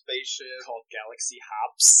in a spaceship. Called Galaxy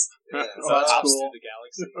Hops. Yeah, Oh, that's Hops cool. through the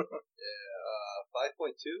galaxy.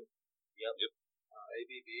 5.2. Yep.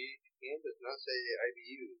 ABV. And does not say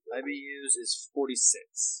IBUs. IBUs is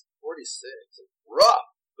 46. 46.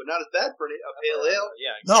 Rough, but not as bad for a pale ale.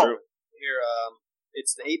 Yeah, it's No. true. Here,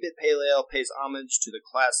 it's the 8-Bit Pale Ale pays homage to the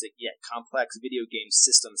classic yet complex video game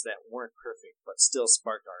systems that weren't perfect but still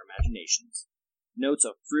sparked our imaginations. Notes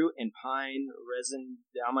of fruit and pine resin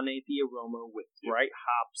dominate the aroma with bright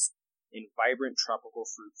hops and vibrant tropical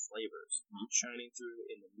fruit flavors, shining through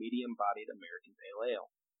in the medium-bodied American Pale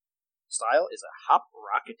Ale. Style is a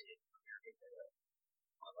hop-rocketed American Pale Ale.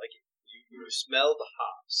 I like it. You smell the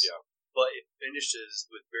hops. Yeah. But it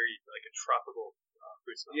finishes with very, like, a tropical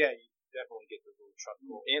fruit smell. Yeah, you definitely get the little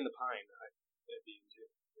tropical and the pine. That'd be too.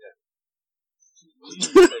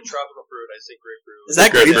 The tropical fruit, I say grapefruit. Is that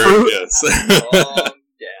grapefruit? Yes. Calm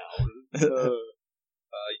down. You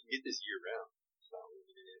can get this year round.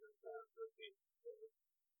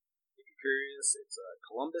 If you're curious, it's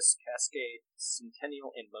Columbus, Cascade,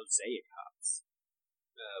 Centennial, and Mosaic hops.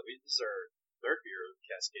 This is our third beer of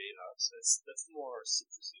Cascade hops. That's more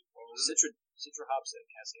citrusy. Citra hops and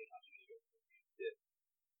Cascade hops usually go together.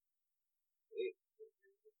 It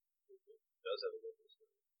does have a little bit.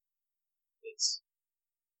 It's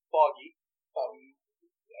foggy.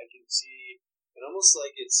 I can see it almost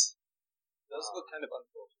like it does look kind of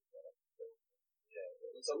unfiltered. Yeah,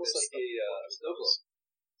 it's almost like a snow globe.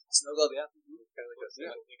 Snow globe, yeah. Kind of like a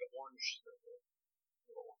snow. Like an orange snow globe.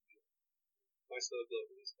 My snow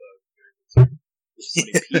globe is very good.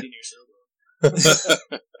 Somebody peed in your snow globe.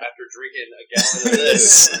 After drinking a gallon of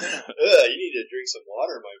this, you need to drink some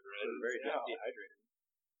water, my friend. Very dehydrated.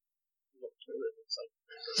 What the toilet looks like.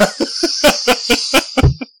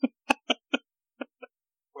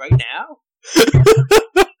 Right now?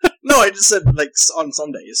 No, I just said like on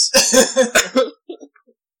Sundays.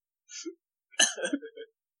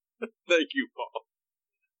 Thank you, Paul.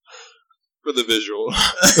 For the visual.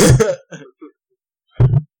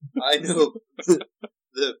 I know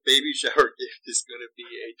the baby shower gift is going to be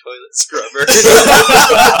a toilet scrubber.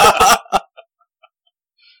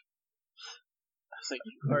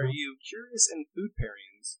 Are you curious in food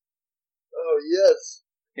pairings? Oh, yes.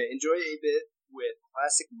 Okay, enjoy a bit with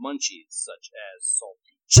classic munchies such as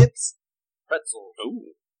salty chips, pretzels,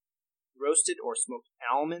 roasted or smoked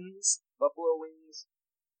almonds, buffalo wings,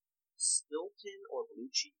 Stilton or blue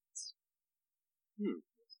cheese.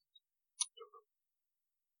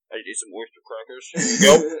 I need some oyster crackers. That's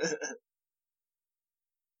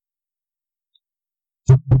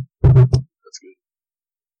good.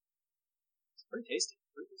 It's pretty tasty.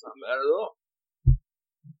 It's not bad at all.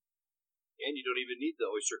 And you don't even need the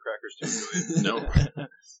oyster crackers to enjoy it. No.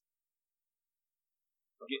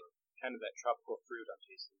 Get kind of that tropical fruit I'm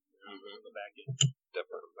tasting on the back end.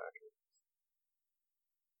 Definitely on the back end.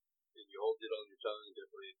 And you hold it on your tongue and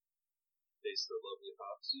definitely taste the lovely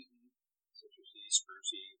hops. Citrusy,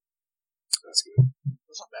 sprucey. That's good.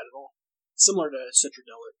 That's not bad at all. Similar to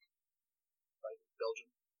Citradelic, like Belgium.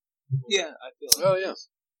 Yeah, I feel like Oh, yeah.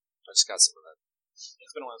 I just got some of that.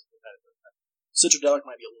 it's been a while since I've had it. Citradelic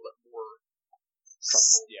might be a little bit more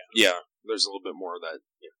tropical. Yeah. Yeah, there's a little bit more of that.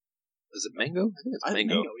 Yeah. Is it mango? I think it's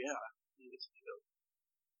mango. Yeah.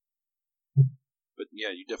 But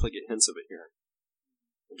yeah, you definitely get hints of it here.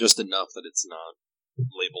 Just enough that it's not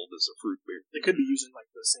labeled as a fruit beer. They could be using like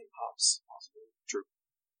the same hops, possibly. True.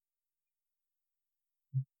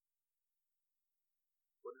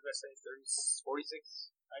 What did I say?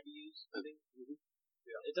 46 IBUs, I think.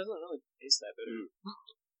 Yeah. It doesn't really taste that bitter.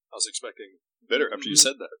 I was expecting bitter after you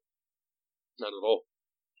said that. Not at all.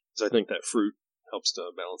 Because I think that fruit helps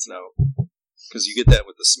to balance it out. Because you get that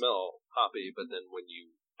with the smell, hoppy, but then when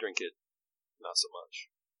you drink it, not so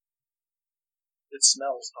much. It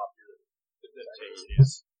smells hoppier than The taste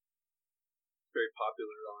is. Very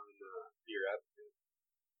popular on Beer Advocate.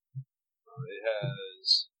 It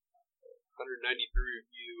has 193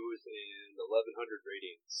 reviews and 1,100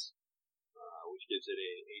 ratings, which gives it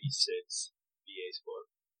a 86 BA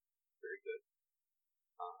score. Very good.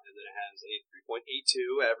 And then it has a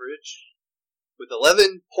 3.82 average with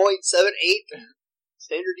 11.78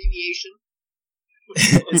 standard deviation.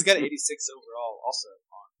 It's got an 86 overall, also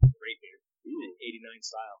on Great Beer. 89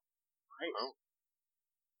 style. Right. Oh.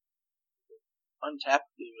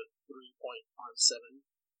 Untapped gave it 3.57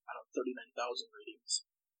 out of 39,000 ratings.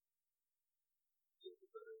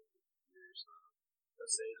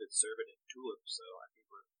 Let's say it's served in tulip, so I think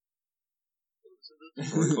we're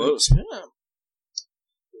We're close. Yeah.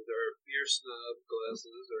 With our beer snub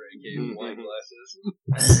glasses, or aka wine glasses.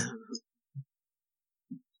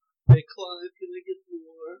 Hey Clive, can I get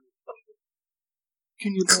more?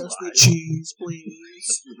 Can you pass me cheese,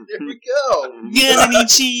 please? There we go. Get any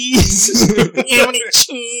cheese? Get any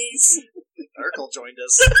cheese? Urkel joined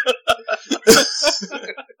us.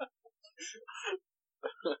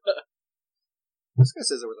 This guy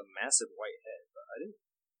says there was a massive white head, but I didn't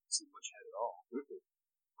see much head at all.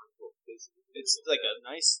 It's like a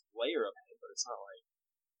nice layer of head, but it's not like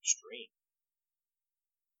extreme.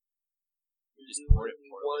 You just poured it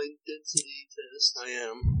more. Wine density test. I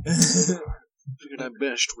am. Figured I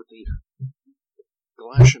beshed with the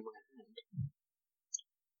glass in my hand.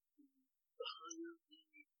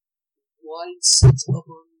 Wine sits up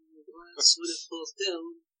on the glass when it falls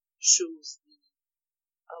down, shows the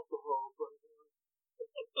alcohol by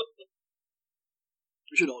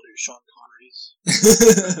We should all do Sean Connery's.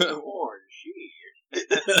 Oh, gee.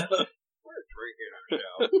 We're drinking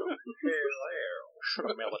ourselves. Should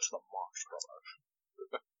have mailed it to the Marx Brothers.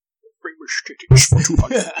 Famous titties for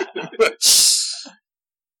 200.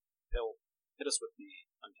 He'll hit us with the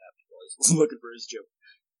untapped boys. I'm looking for his joke.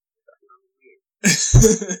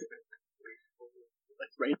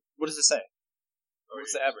 Right? What does it say?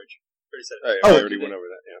 What's the average? I Oh, already went over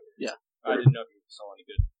that, yeah. I didn't know if you saw any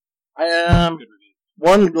good Good reviews.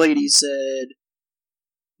 One lady said,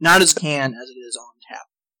 not as can as it is on tap.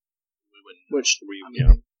 Which, we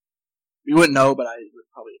wouldn't know, but I would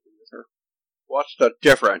probably agree with her. What's the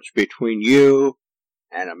difference between you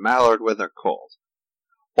and a mallard with a cold?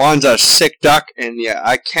 One's a sick duck, and yeah,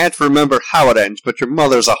 I can't remember how it ends, but your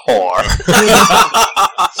mother's a whore.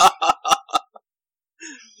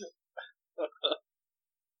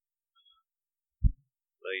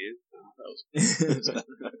 Like you?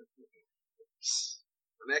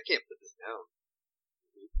 I mean, I can't put this down.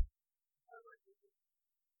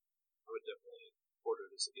 I would definitely order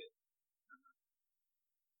this again.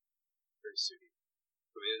 Very soothing.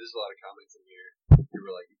 I mean, there's a lot of comments in here. You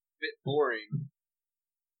were like, a bit boring.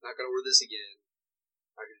 Not gonna order this again.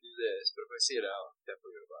 Not gonna do this, but if I see it out, I'm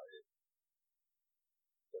definitely gonna buy it.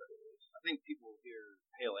 think people hear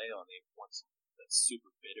pale ale and they want something that's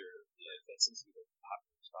super bitter. Yeah, that seems to be the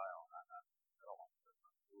popular style. I don't like that.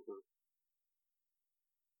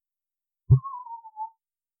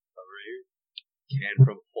 Over here, canned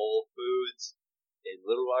from Whole Foods in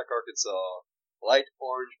Little Rock, Arkansas. Light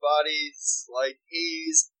orange body, slight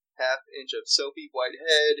haze, half-inch of soapy white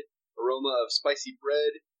head, aroma of spicy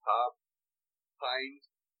bread, hop, pine,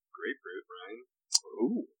 grapefruit, Ryan.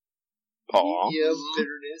 Ooh. Paw. Medium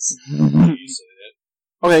bitterness. You said it.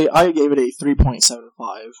 Okay, I gave it a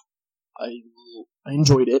 3.75. I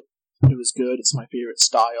enjoyed it. It was good. It's my favorite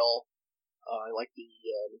style. I like the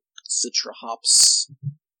Citra hops.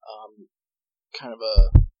 Kind of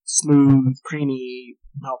a smooth, creamy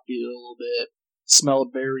mouthfeel a little bit.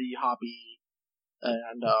 Smelled very hoppy.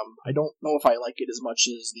 And I don't know if I like it as much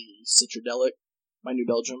as the Citradelic, my New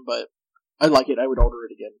Belgium, but I like it. I would order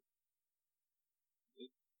it again.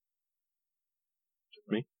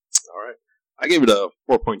 Me? Alright. I gave it a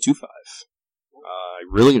 4.25. I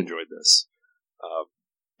really enjoyed this.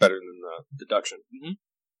 Better than the deduction.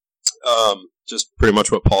 Just pretty much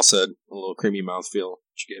what Paul said. A little creamy mouthfeel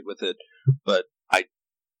that you get with it. But I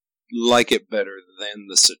like it better than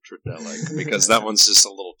the Citradelic because that one's just a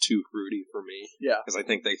little too fruity for me. Yeah. Because I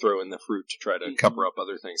think they throw in the fruit to try to cover up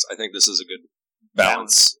other things. I think this is a good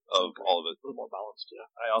balance of all of it. A little more balanced, yeah.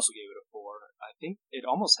 I also gave it a 4. I think it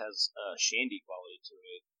almost has a shandy quality to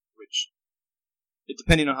it, which,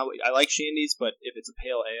 depending on how I like shandies, but if it's a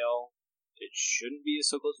pale ale, it shouldn't be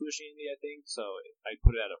so close to a shandy, I think. So I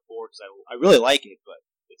put it at a 4 because I really like it, but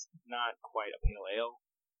it's not quite a pale ale.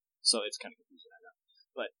 So it's kind of confusing, I know.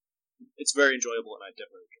 But it's very enjoyable, and I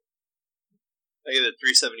definitely enjoy it. I give it a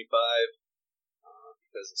 375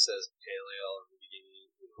 because it says pale ale in the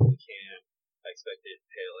beginning of the can. I expected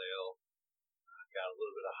pale ale. Got a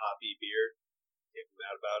little bit of hoppy beer. Can't be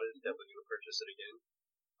mad about it. Definitely going to purchase it again.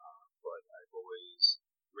 But I've always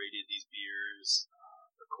rated these beers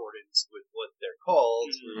in accordance with what they're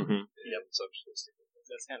called. Mm-hmm. And so I'm just going to stick with it.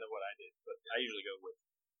 That's kind of what I did, but I usually go with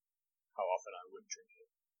how often I would drink it.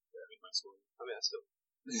 In my story. I mean, I still.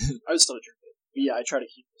 I would still drink it. But yeah, I try to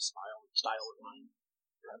keep the style in mind.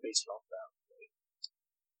 I base it off that.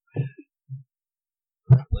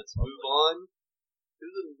 Let's move on to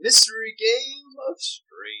the mystery game of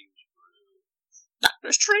Strange Brew.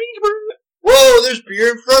 Dr. Strange Brew! Whoa, there's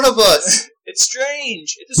beer in front of us! It's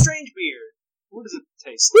strange. It's a strange beer. What does it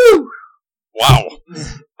taste Woo! Wow.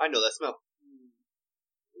 I know that smell.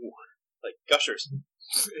 Ooh, like gushers.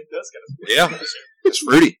 It does kind of. Yeah. It's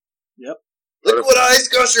fruity. Liquid ice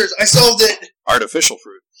gushers! I solved it! Artificial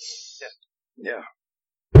fruit. Yeah.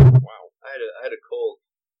 Wow. I had a cold.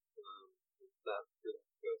 Not feeling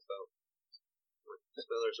good, so my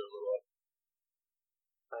smellers are a little off.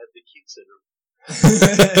 I have the cute syndrome.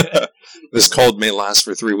 This cold may last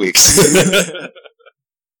for 3 weeks. As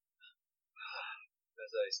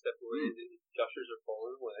I step away, the gushers are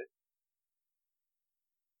falling away.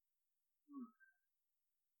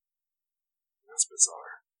 That's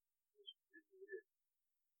bizarre.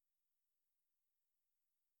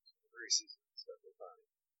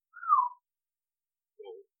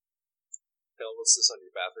 Hell, what's this on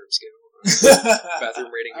your bathroom scale?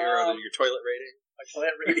 Bathroom rating here, under your toilet rating? My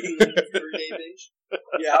plant rating 3 day binge.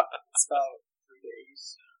 Yeah, it's about 3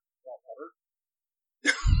 days. Thought water.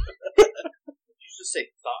 Did you just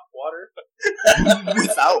say thought water?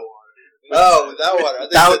 Without water. Oh, without water. I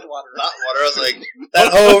think Without you said water. thought water. I was like,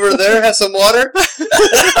 that hoe over there has some water? Her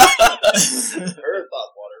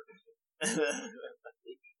thought water.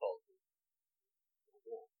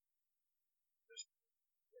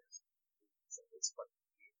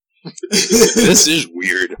 This is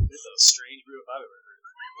weird. It's a strange brew if I've ever heard of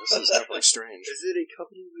it. This is definitely strange. Is it a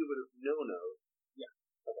company we would have known of? Yeah.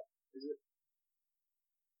 Okay. Is it?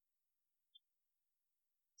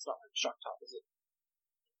 It's not like Shock Top, is it?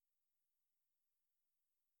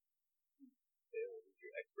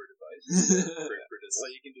 Your expert advice. So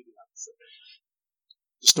you can do the opposite.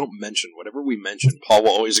 Just don't mention whatever we mention. Paul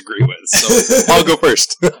will always agree with. So I'll go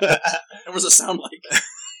first. What does it sound like?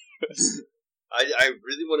 I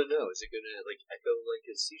really want to know. Is it going to echo like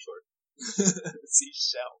a seashore?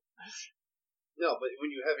 Seashell. No, but when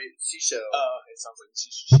you have a seashell, It sounds like a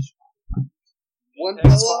seashell. one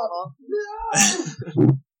Thanks, fell off.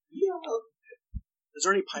 No! Is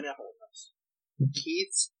there any pineapple in this?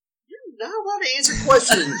 Keith, you're not allowed to answer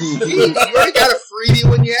questions. Keith, you already got a freebie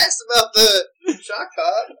when you asked about the shock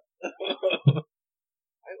top.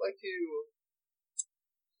 I'd like to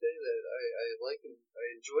say that I like and I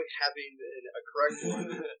enjoy having a correct one.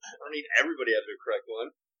 I don't need everybody to have a correct one.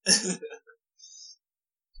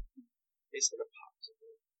 It's like a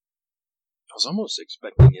popsicle. I was almost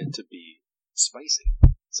expecting it to be spicy.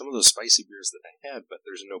 Some of those spicy beers that I had, but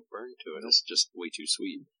there's no burn to it. It's just way too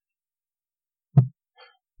sweet. I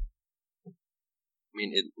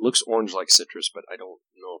mean, it looks orange like citrus, but I don't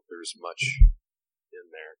know if there's much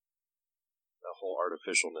in there. The whole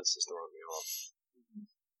artificialness is throwing me off.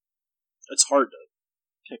 It's hard to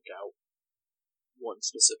pick out one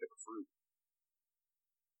specific fruit.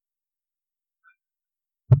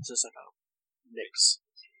 It's just like a mix.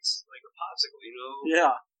 It's like a popsicle, you know?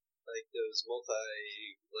 Yeah. Like those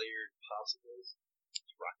multi-layered popsicles.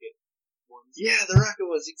 Rocket ones. Yeah, the rocket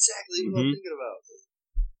ones. Exactly what I'm Mhm. thinking about.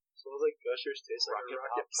 Smells like Gushers, tastes like a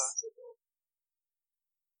rocket popsicle.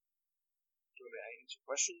 Do you want me to answer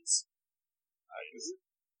questions?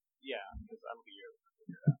 Yeah, because I'm here.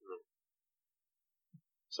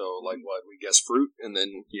 So, like what? We guess fruit, and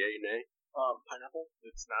then yay, nay? Pineapple?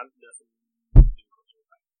 It's not nothing.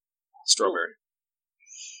 Strawberry.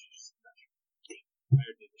 I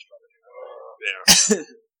already did the strawberry. Yeah.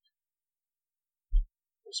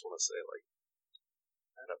 I just want to say, like,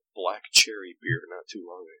 I had a black cherry beer not too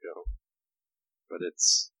long ago, but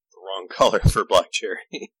it's the wrong color for black cherry.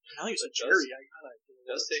 Now you said cherry. I kind of It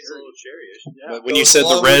does taste a little cherryish. Yeah. But when you Goes said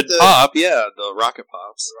the along red with the- pop, yeah, the rocket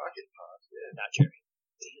pops. The rocket pops, yeah. Not cherry.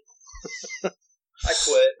 I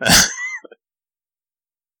quit.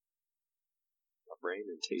 My brain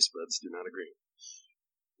and taste buds do not agree.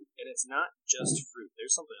 And it's not just fruit.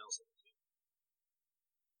 There's something else in it.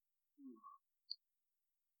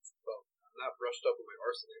 I'm not brushed up with my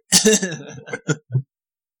arsenic.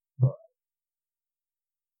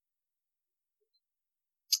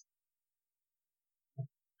 I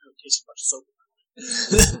don't taste much soap.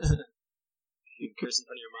 You can curse in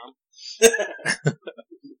front of your mom.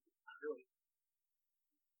 Really?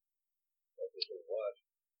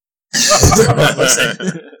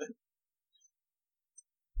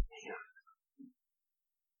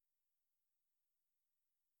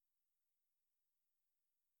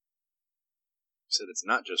 Said it's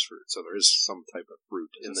not just fruit, so there is some type of fruit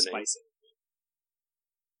in the name.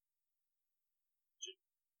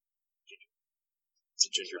 It's a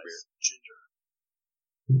ginger beer. Ginger.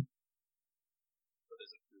 What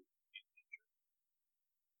is a fruit?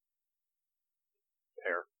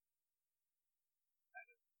 Pear.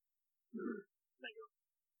 Mango.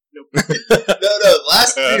 Nope. No,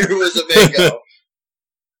 last beer was a mango.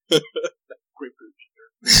 Grapefruit.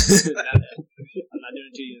 I'm not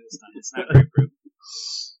doing it to you this time. It's not grapefruit.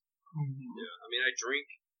 Yeah, I mean, I drink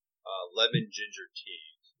lemon ginger tea.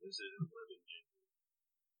 This is lemon ginger.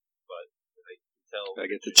 But I can tell. I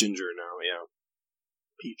get the ginger now, yeah.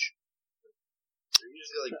 Peach. You're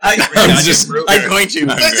usually like, I'm going to.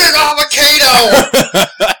 this is avocado!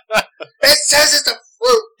 It says it's a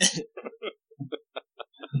fruit!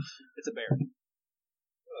 It's a berry.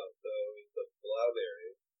 Oh, so it's a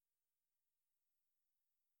blueberry.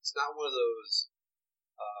 It's not one of those,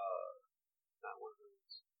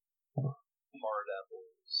 hard apple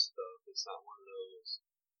stuff. It's not one of those,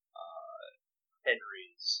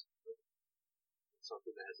 Henry's. It's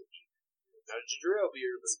something that has a ginger. Not a ginger ale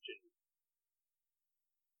beer, but a ginger.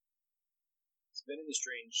 It's been in the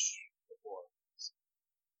Strange before.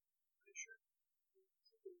 Pretty sure.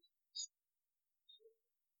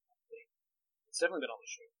 It's definitely been on the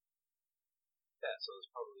show. Yeah, so it's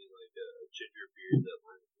probably like a ginger beer that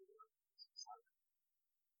went.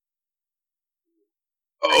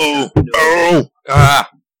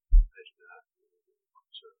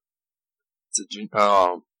 It's a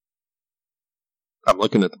I'm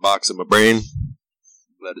looking at the box in my brain,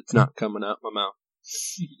 but it's not coming out my mouth.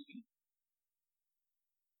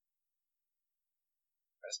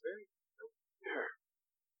 Raspberry?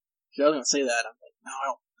 See, I was going to say that. I'm like, no, I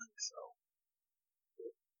don't think so.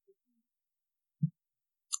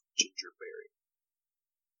 Ginger berry.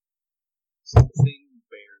 Something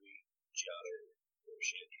berry chowder.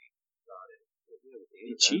 Got it.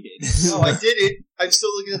 He cheated. No, I did it. I'm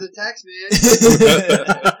still looking at the tax, man.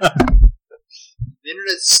 The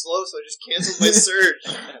internet's slow, so I just canceled my search.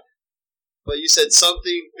 But you said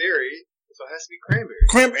something berry, so it has to be cranberry.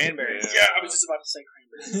 Cranberry. Yeah, I was just about to say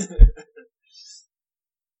cranberry.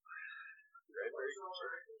 Cranberry.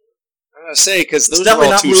 I was gonna say, because those It's are all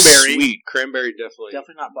definitely not too blueberry. sweet. Cranberry definitely.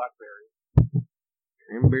 Definitely not blackberry.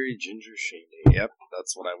 Cranberry ginger shandy. Yep,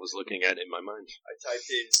 that's what I was looking at in my mind. I typed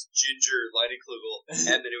in ginger Leinenkugel,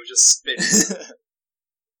 and then it was just spinning.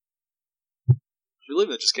 I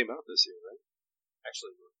believe that just came out this year, right?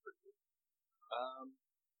 Actually, it looks pretty good.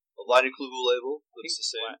 The Leinenkugel label looks the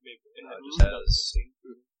same. Just has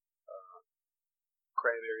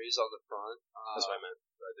cranberries on the front. That's what I meant.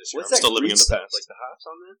 This year. What's I'm that still living Greek in the stuff? past. Like the hops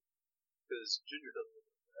on there? Because ginger doesn't look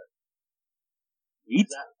like that.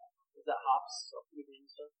 Is that hops up the green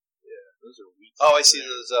stuff? Those are wheat. Oh, I see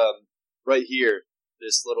those right here.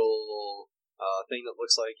 This little thing that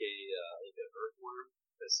looks like an earthworm.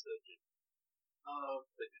 That's the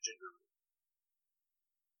ginger root.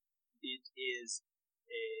 It is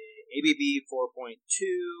a ABV 4.2,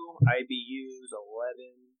 IBUs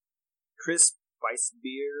 11, crisp Weiss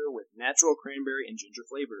beer with natural cranberry and ginger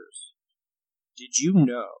flavors. Did you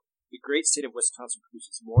know the great state of Wisconsin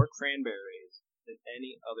produces more cranberries than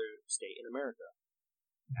any other state in America?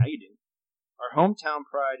 Now you do. Our hometown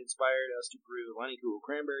pride inspired us to brew Leinenkugel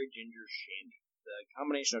Cranberry Ginger Shandy. The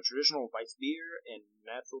combination of traditional Weiss beer and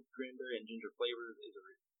natural cranberry and ginger flavors is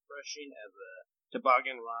refreshing as a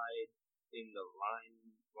toboggan ride in the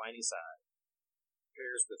liney side.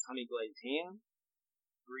 Pairs with honey glazed ham,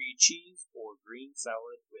 brie cheese, or green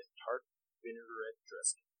salad with tart vinaigrette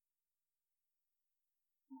dressing.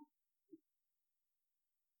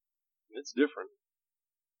 It's different.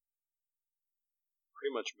 Pretty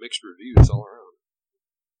much mixed reviews all around.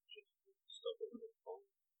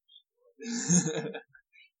 There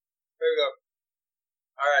we go.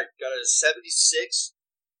 Alright, got a 76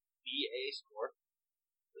 BA score.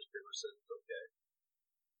 This pretty much says it's okay.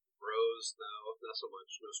 Rose, no, not so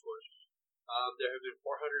much, no scores. There have been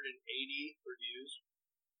 480 reviews.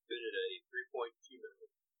 Been at a 3.2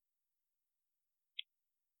 million.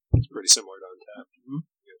 It's pretty similar to Untapped. Mm-hmm.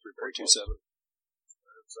 Yeah, 3.27.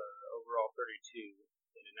 It's overall 32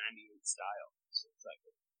 in a 98 style. So it's like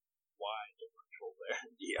a wide differential there.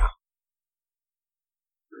 Yeah.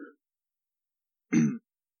 A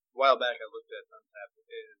while back, I looked at Untapped,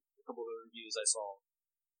 and a couple of the reviews I saw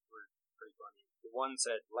were pretty funny. The one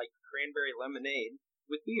said, like cranberry lemonade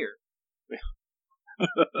with beer.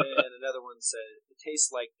 And another one said, it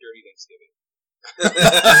tastes like dirty Thanksgiving.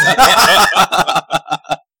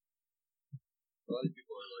 A lot of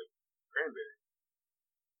people are like, cranberry.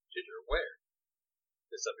 Ginger, where?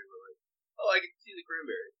 And some people are like, oh, I can see the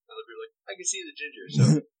cranberry. Other people are like, I can see the ginger. So,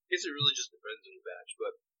 I guess it really just depends on the batch,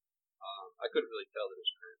 but I couldn't really tell that it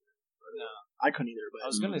was cranberry. No. I couldn't either, but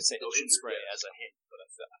I was going to say ocean ginger, spray yeah. as a hint, but I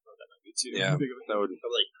thought that might be too Yeah, big of a that would.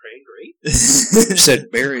 I'm like, cran grape? You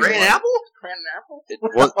said berry. Cran apple? It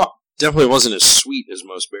definitely wasn't as sweet as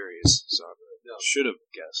most berries, so I should have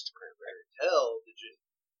guessed cranberry. Hell, did you?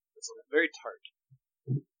 It's very tart.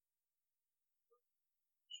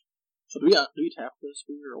 So do we tap this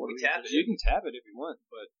beer or what? We do tap do? it. You can tap it if you want,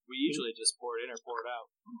 but we usually just pour it in or pour it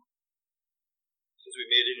out. Since we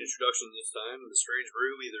made an introduction this time, the strange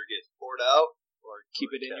brew either gets poured out Or keep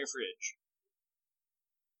it in your fridge.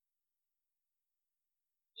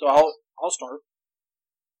 So I'll start.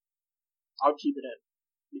 I'll keep it in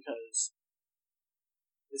because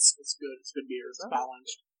it's good. It's good beer. It's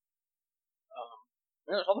balanced.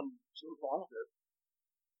 There's nothing wrong with it.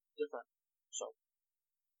 Different. So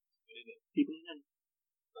keep it in.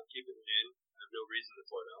 I'm keeping it in. I have no reason to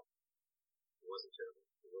pour it out. It wasn't terrible.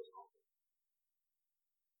 It wasn't awful.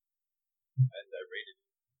 And I rated it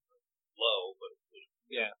low, but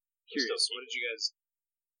Yeah. Curious. What did you guys?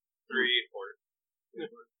 3 or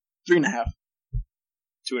 3.5.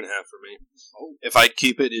 2.5 for me. If I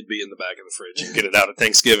keep it, it'd be in the back of the fridge and get it out at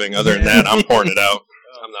Thanksgiving. Other than that, I'm pouring it out.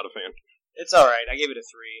 I'm not a fan. It's all right. I gave it a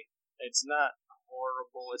 3. It's not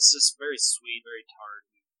horrible. It's just very sweet, very tart.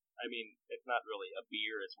 I mean, it's not really a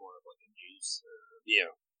beer. It's more of like a juice.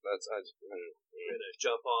 Yeah, that's. I'm gonna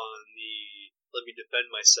jump on the. Let me defend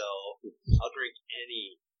myself. I'll drink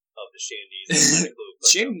any of the shandies.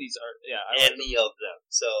 Shandies are I like any of them.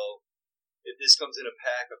 So if this comes in a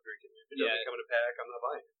pack, I'm drinking it. If it doesn't come in a pack, I'm not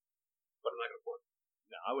buying it. But I'm not gonna pour it.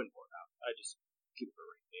 No, I wouldn't pour it out. I just keep it for a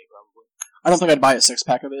rainy day, probably. I don't think I'd buy a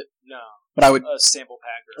 6-pack of it, No, but I would. a sample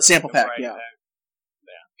pack or A sample like pack, variety yeah. pack.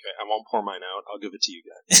 Okay, I won't pour mine out. I'll give it to you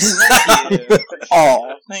guys.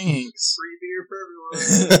 Oh, thanks. Free beer for everyone.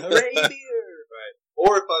 Hooray, beer! Right.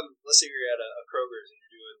 Or if let's say you're at a Kroger's and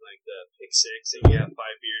you're doing like the pick 6 and you have 5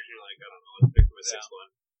 beers and you're like, I don't know, let's pick from a 6th one.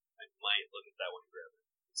 I might look at that one and grab it.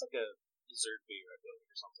 It's like a dessert beer, I feel like,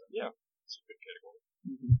 or something. Yeah. It's a good category.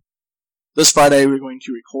 This Friday, we're going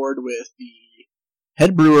to record with the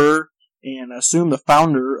head brewer and assume the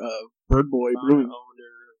founder of Bird Boy Brewing.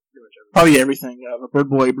 Owner, pretty much everything. Probably everything of a Bird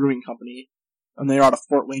Boy Brewing Company, and they're out of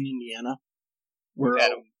Fort Wayne, Indiana. We're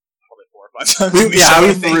Had them probably 4 or 5 times.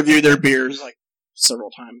 we've reviewed their beers like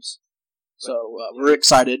several times, so we're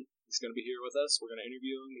excited. He's going to be here with us. We're going to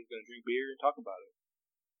interview him. He's going to drink beer and talk about it.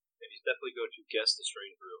 And he's definitely going to guess the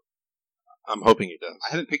strange brew. I'm hoping he does.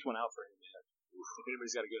 I haven't picked one out for him yet. If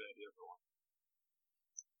anybody's got a good idea for one.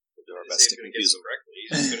 We'll do our He's best to going to confuse guess him. correctly.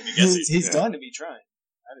 He's just going to be guessing. He's done to be trying.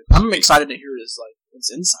 I'm excited to hear his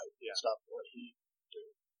insight and stuff. What he do.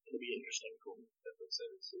 It'll be interesting. Cool.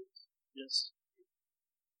 Yes.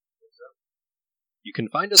 You can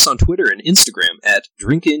find us on Twitter and Instagram at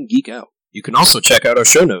DrinkInGeekOut. You can also check out our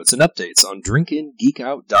show notes and updates on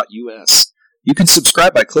drinkingeekout.us. You can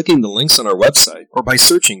subscribe by clicking the links on our website or by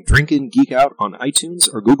searching Drinkin' Geek Out on iTunes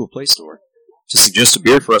or Google Play Store. To suggest a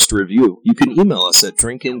beer for us to review, you can email us at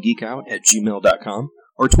drinkingeekout@gmail.com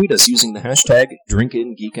or tweet us using the hashtag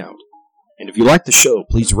DrinkinGeekOut. And if you like the show,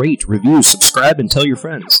 please rate, review, subscribe, and tell your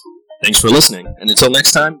friends. Thanks for listening, and until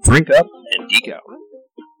next time, drink up and geek out.